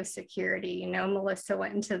biosecurity. You know, Melissa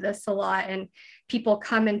went into this a lot, and people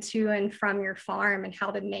come into and from your farm, and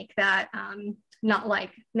how to make that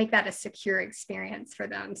make that a secure experience for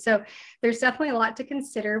them. So there's definitely a lot to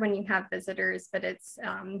consider when you have visitors, but it's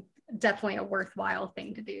definitely a worthwhile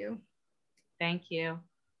thing to do. Thank you.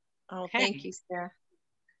 Oh, okay. Thank you, Sarah.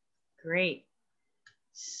 Great.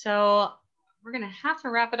 So we're going to have to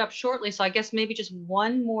wrap it up shortly. So I guess maybe just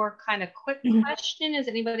one more kind of quick question. Does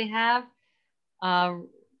anybody have?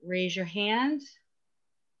 Raise your hand.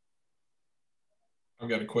 I've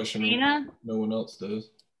got a question. Dana? No one else does.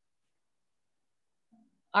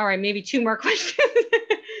 All right, maybe two more questions.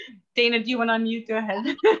 Dana, do you want to unmute? Go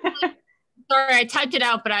ahead. Sorry, I typed it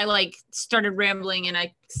out, but I like started rambling and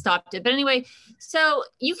I stopped it. But anyway, so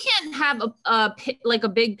you can't have a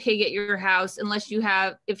big pig at your house unless you're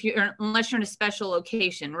in a special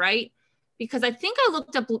location, right? Because I think I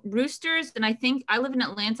looked up roosters, and I think I live in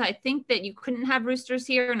Atlanta. I think that you couldn't have roosters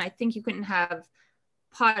here, and I think you couldn't have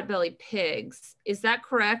potbelly pigs. Is that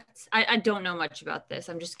correct? I don't know much about this.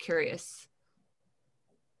 I'm just curious.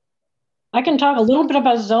 I can talk a little bit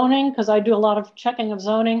about zoning, because I do a lot of checking of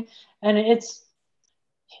zoning, and it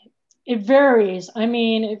varies. I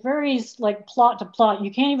mean, it varies like plot to plot. You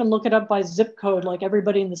can't even look it up by zip code, like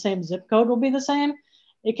everybody in the same zip code will be the same.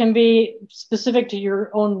 It can be specific to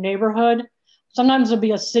your own neighborhood. Sometimes there'll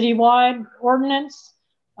be a citywide ordinance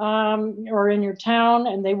or in your town,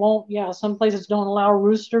 and they won't, some places don't allow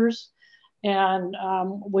roosters. And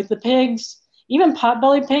with the pigs, even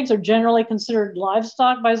potbelly pigs are generally considered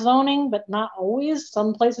livestock by zoning, but not always.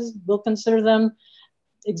 Some places will consider them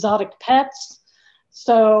exotic pets.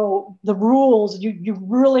 So the rules, you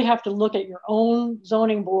really have to look at your own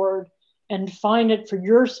zoning board and find it for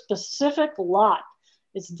your specific lot.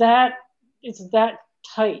 It's that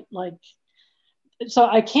tight. Like, so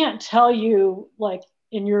I can't tell you like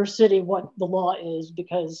in your city what the law is,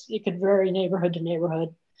 because it could vary neighborhood to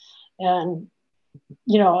neighborhood. And,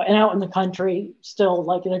 you know, and out in the country still,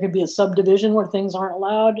 like there could be a subdivision where things aren't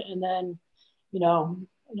allowed. And then, you know,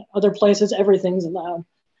 in other places, everything's allowed.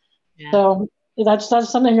 Yeah. So that's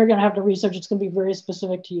something you're going to have to research. It's going to be very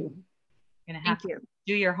specific to you. You're going to have to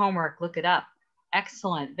do your homework, look it up.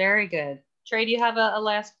 Excellent. Very good. Trey, do you have a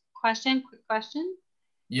last question? Quick question?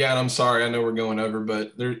 Yeah, and I'm sorry, I know we're going over,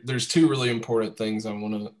 but there's two really important things I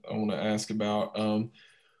want to ask about.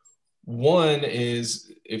 One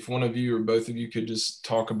is if one of you or both of you could just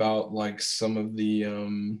talk about like some of the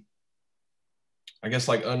I guess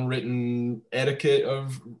like unwritten etiquette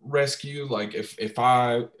of rescue. Like if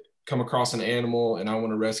I come across an animal and I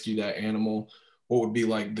want to rescue that animal, what would be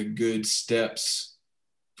like the good steps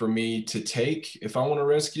for me to take if I want to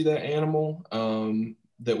rescue that animal,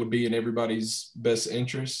 that would be in everybody's best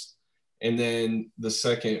interest? And then the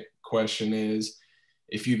second question is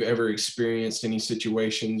if you've ever experienced any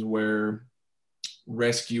situations where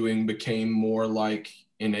rescuing became more like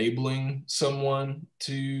enabling someone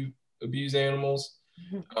to abuse animals.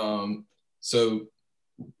 So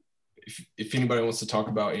if anybody wants to talk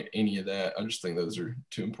about any of that, I just think those are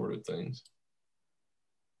two important things.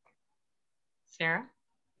 Sarah?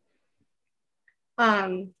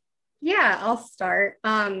 Yeah, I'll start.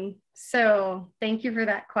 So thank you for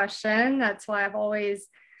that question. That's why I've always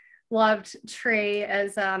loved Trey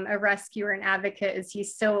as a rescuer and advocate, is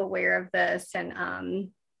he's so aware of this, and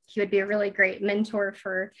he would be a really great mentor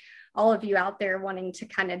for all of you out there wanting to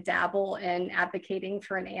kind of dabble in advocating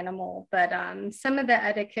for an animal. But some of the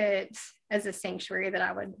etiquette as a sanctuary that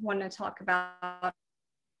I would want to talk about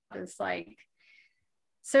is like,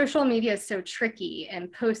 social media is so tricky,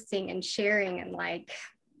 and posting and sharing and like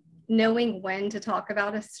knowing when to talk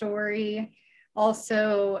about a story.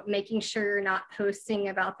 Also making sure you're not posting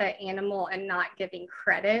about that animal and not giving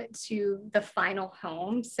credit to the final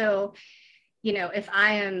home. So, you know, if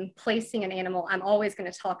I am placing an animal, I'm always going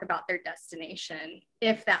to talk about their destination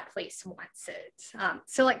if that place wants it.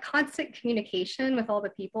 So like constant communication with all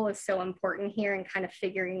the people is so important here, and kind of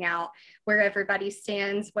figuring out where everybody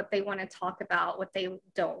stands, what they want to talk about, what they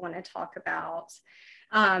don't want to talk about.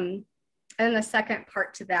 And the second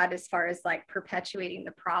part to that, as far as like perpetuating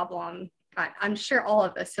the problem, I'm sure all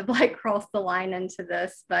of us have like crossed the line into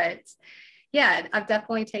this, but yeah, I've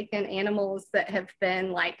definitely taken animals that have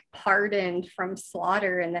been like pardoned from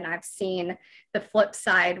slaughter, and then I've seen the flip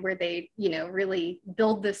side where they, you know, really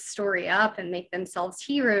build this story up and make themselves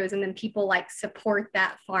heroes, and then people like support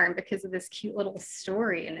that farm because of this cute little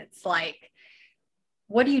story. And it's like,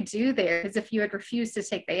 what do you do there? Because if you had refused to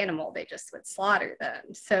take the animal, they just would slaughter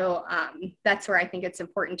them. So that's where I think it's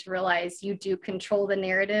important to realize you do control the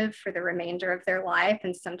narrative for the remainder of their life.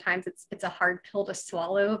 And sometimes it's a hard pill to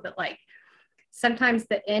swallow, but like sometimes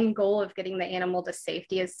the end goal of getting the animal to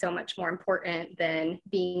safety is so much more important than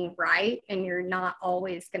being right. And you're not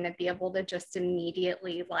always going to be able to just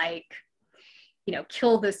immediately like, you know,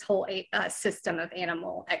 kill this whole system of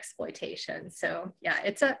animal exploitation. So yeah,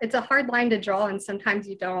 it's a hard line to draw, and sometimes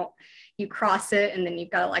you cross it and then you've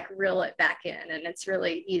got to like reel it back in, and it's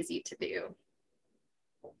really easy to do.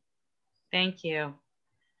 Thank you.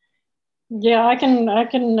 Yeah, I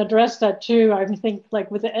can address that too. I think like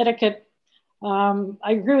with the etiquette, I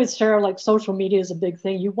agree with Sarah, like social media is a big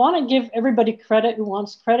thing. You want to give everybody credit who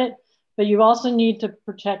wants credit, but you also need to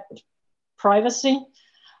protect privacy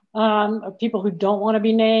of people who don't want to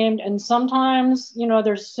be named. And sometimes, you know,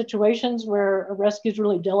 there's situations where a rescue is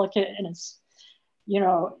really delicate, and it's, you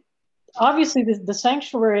know, obviously the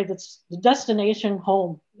sanctuary, that's the destination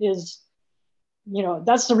home is, you know,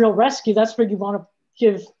 that's the real rescue. That's where you want to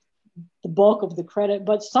give the bulk of the credit.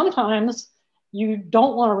 But sometimes you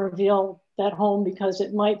don't want to reveal that home because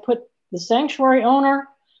it might put the sanctuary owner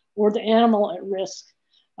or the animal at risk.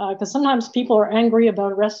 Because sometimes people are angry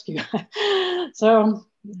about a rescue. So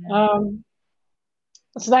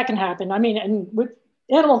that can happen. I mean, and with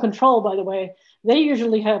animal control, by the way, they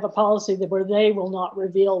usually have a policy where they will not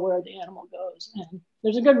reveal where the animal goes. And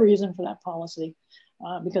there's a good reason for that policy,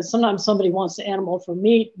 because sometimes somebody wants the animal for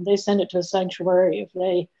meat, and they send it to a sanctuary. If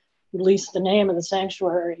they release the name of the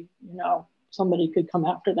sanctuary, you know, somebody could come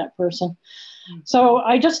after that person. So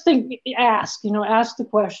I just think ask the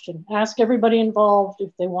question, ask everybody involved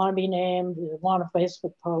if they want to be named, if they want a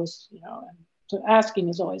Facebook post, you know, and so asking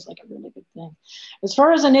is always like a really good thing. As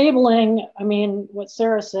far as enabling, I mean, what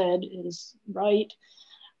Sarah said is right.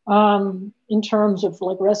 in terms of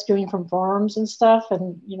like rescuing from farms and stuff.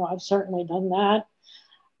 And, you know, I've certainly done that.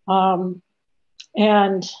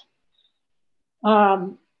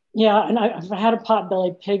 Yeah, and I've had a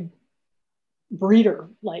potbelly pig breeder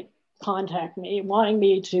like contact me, wanting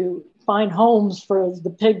me to find homes for the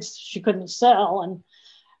pigs she couldn't sell.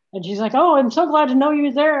 And she's like, "Oh, I'm so glad to know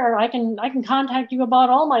you're there. I can contact you about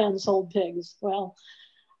all my unsold pigs." Well,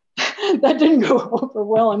 that didn't go over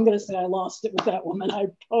well. I'm going to say I lost it with that woman. I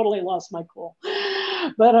totally lost my cool.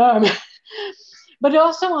 But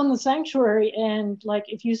also on the sanctuary, and like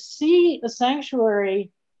if you see a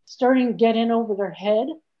sanctuary starting to get in over their head,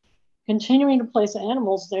 continuing to place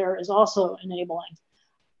animals there is also enabling.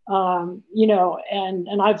 You know,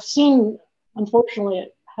 and I've seen, unfortunately,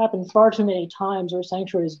 it happen far too many times where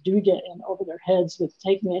sanctuaries do get in over their heads with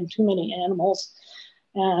taking in too many animals.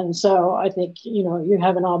 And so I think, you know, you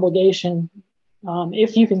have an obligation,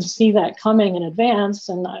 if you can see that coming in advance,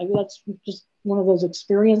 and that's just one of those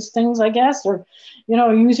experience things, I guess, or, you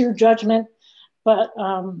know, use your judgment. But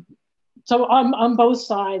so on both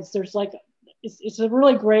sides, there's like, it's a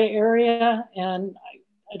really gray area, and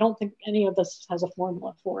I don't think any of us has a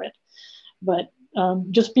formula for it. But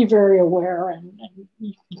just be very aware, and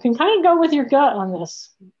you can kind of go with your gut on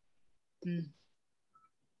this.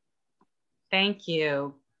 Thank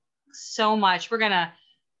you so much. We're going to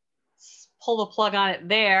pull the plug on it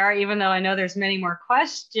there, even though I know there's many more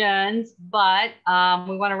questions, but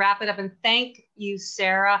we want to wrap it up and thank you,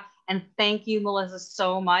 Sarah, and thank you, Melissa,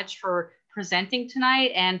 so much for presenting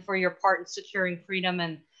tonight and for your part in securing freedom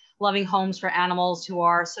and loving homes for animals who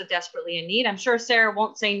are so desperately in need. I'm sure Sarah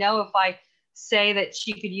won't say no if I say that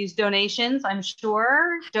she could use donations. I'm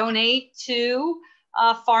sure. Donate to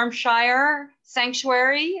Farmshire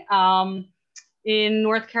Sanctuary in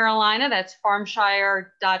North Carolina. That's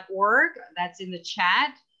farmshire.org. That's in the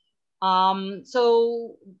chat.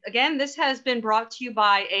 So again, this has been brought to you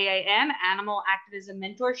by AAM, Animal Activism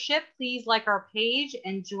Mentorship. Please like our page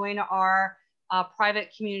and join our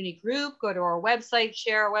private community group. Go to our website,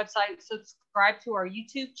 share our website, subscribe to our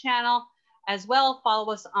YouTube channel as well.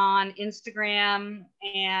 Follow us on Instagram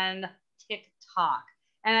and TikTok.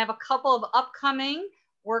 And I have a couple of upcoming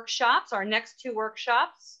workshops, our next 2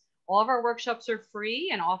 workshops. All of our workshops are free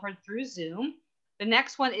and offered through Zoom. The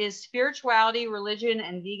next one is Spirituality, Religion,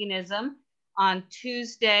 and Veganism on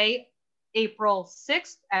Tuesday, April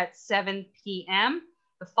 6th at 7 p.m.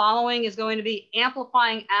 The following is going to be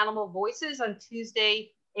Amplifying Animal Voices on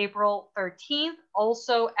Tuesday, April 13th,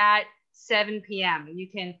 also at 7 p.m. You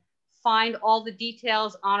can find all the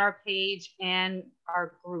details on our page and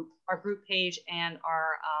our group page and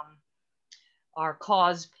our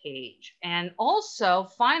cause page. And also,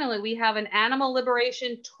 finally, we have an animal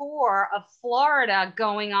liberation tour of Florida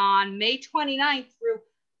going on May 29th through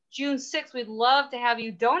June 6th. We'd love to have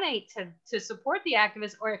you donate to support the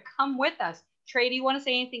activists or come with us. Trey, do you want to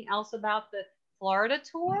say anything else about the Florida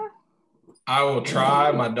tour? I will try.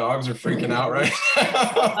 My dogs are freaking out right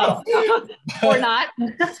now. Or not.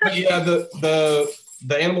 But yeah, the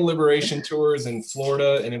Animal Liberation Tour is in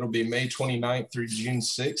Florida, and it'll be May 29th through June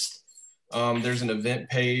 6th. There's an event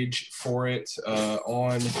page for it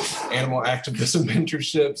on Animal Activism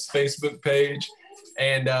Mentorship's Facebook page.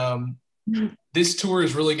 And this tour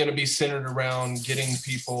is really going to be centered around getting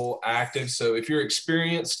people active. So if you're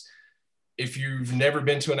experienced, if you've never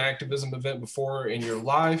been to an activism event before in your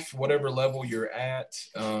life, whatever level you're at,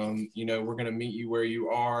 you know, we're going to meet you where you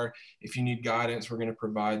are. If you need guidance, we're going to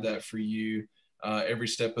provide that for you every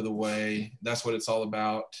step of the way. That's what it's all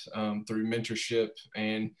about, through mentorship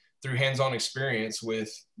and through hands-on experience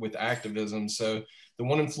with activism. So the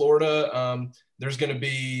one in Florida, there's going to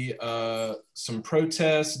be some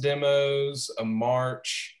protests, demos, a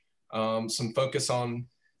march, some focus on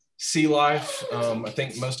sea life. I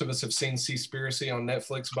think most of us have seen Seaspiracy on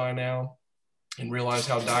Netflix by now and realize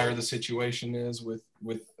how dire the situation is with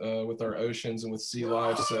our oceans and with sea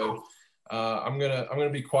life. So I'm gonna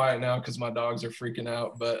be quiet now because my dogs are freaking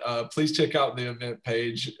out. But please check out the event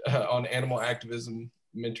page on Animal Activism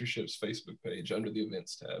Mentorship's Facebook page under the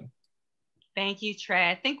events tab. Thank you,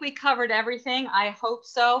 Trey. I think we covered everything. I hope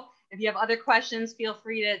so. If you have other questions, feel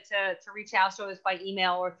free to reach out to us by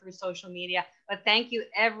email or through social media. But thank you,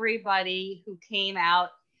 everybody who came out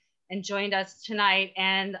and joined us tonight.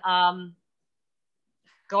 And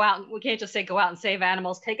go out. We can't just say go out and save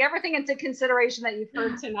animals. Take everything into consideration that you've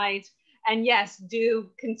heard tonight. And yes, do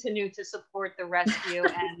continue to support the rescue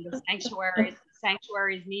and the sanctuaries. The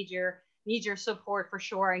sanctuaries need your support for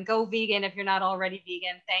sure. And go vegan if you're not already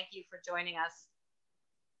vegan. Thank you for joining us.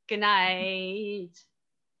 Good night.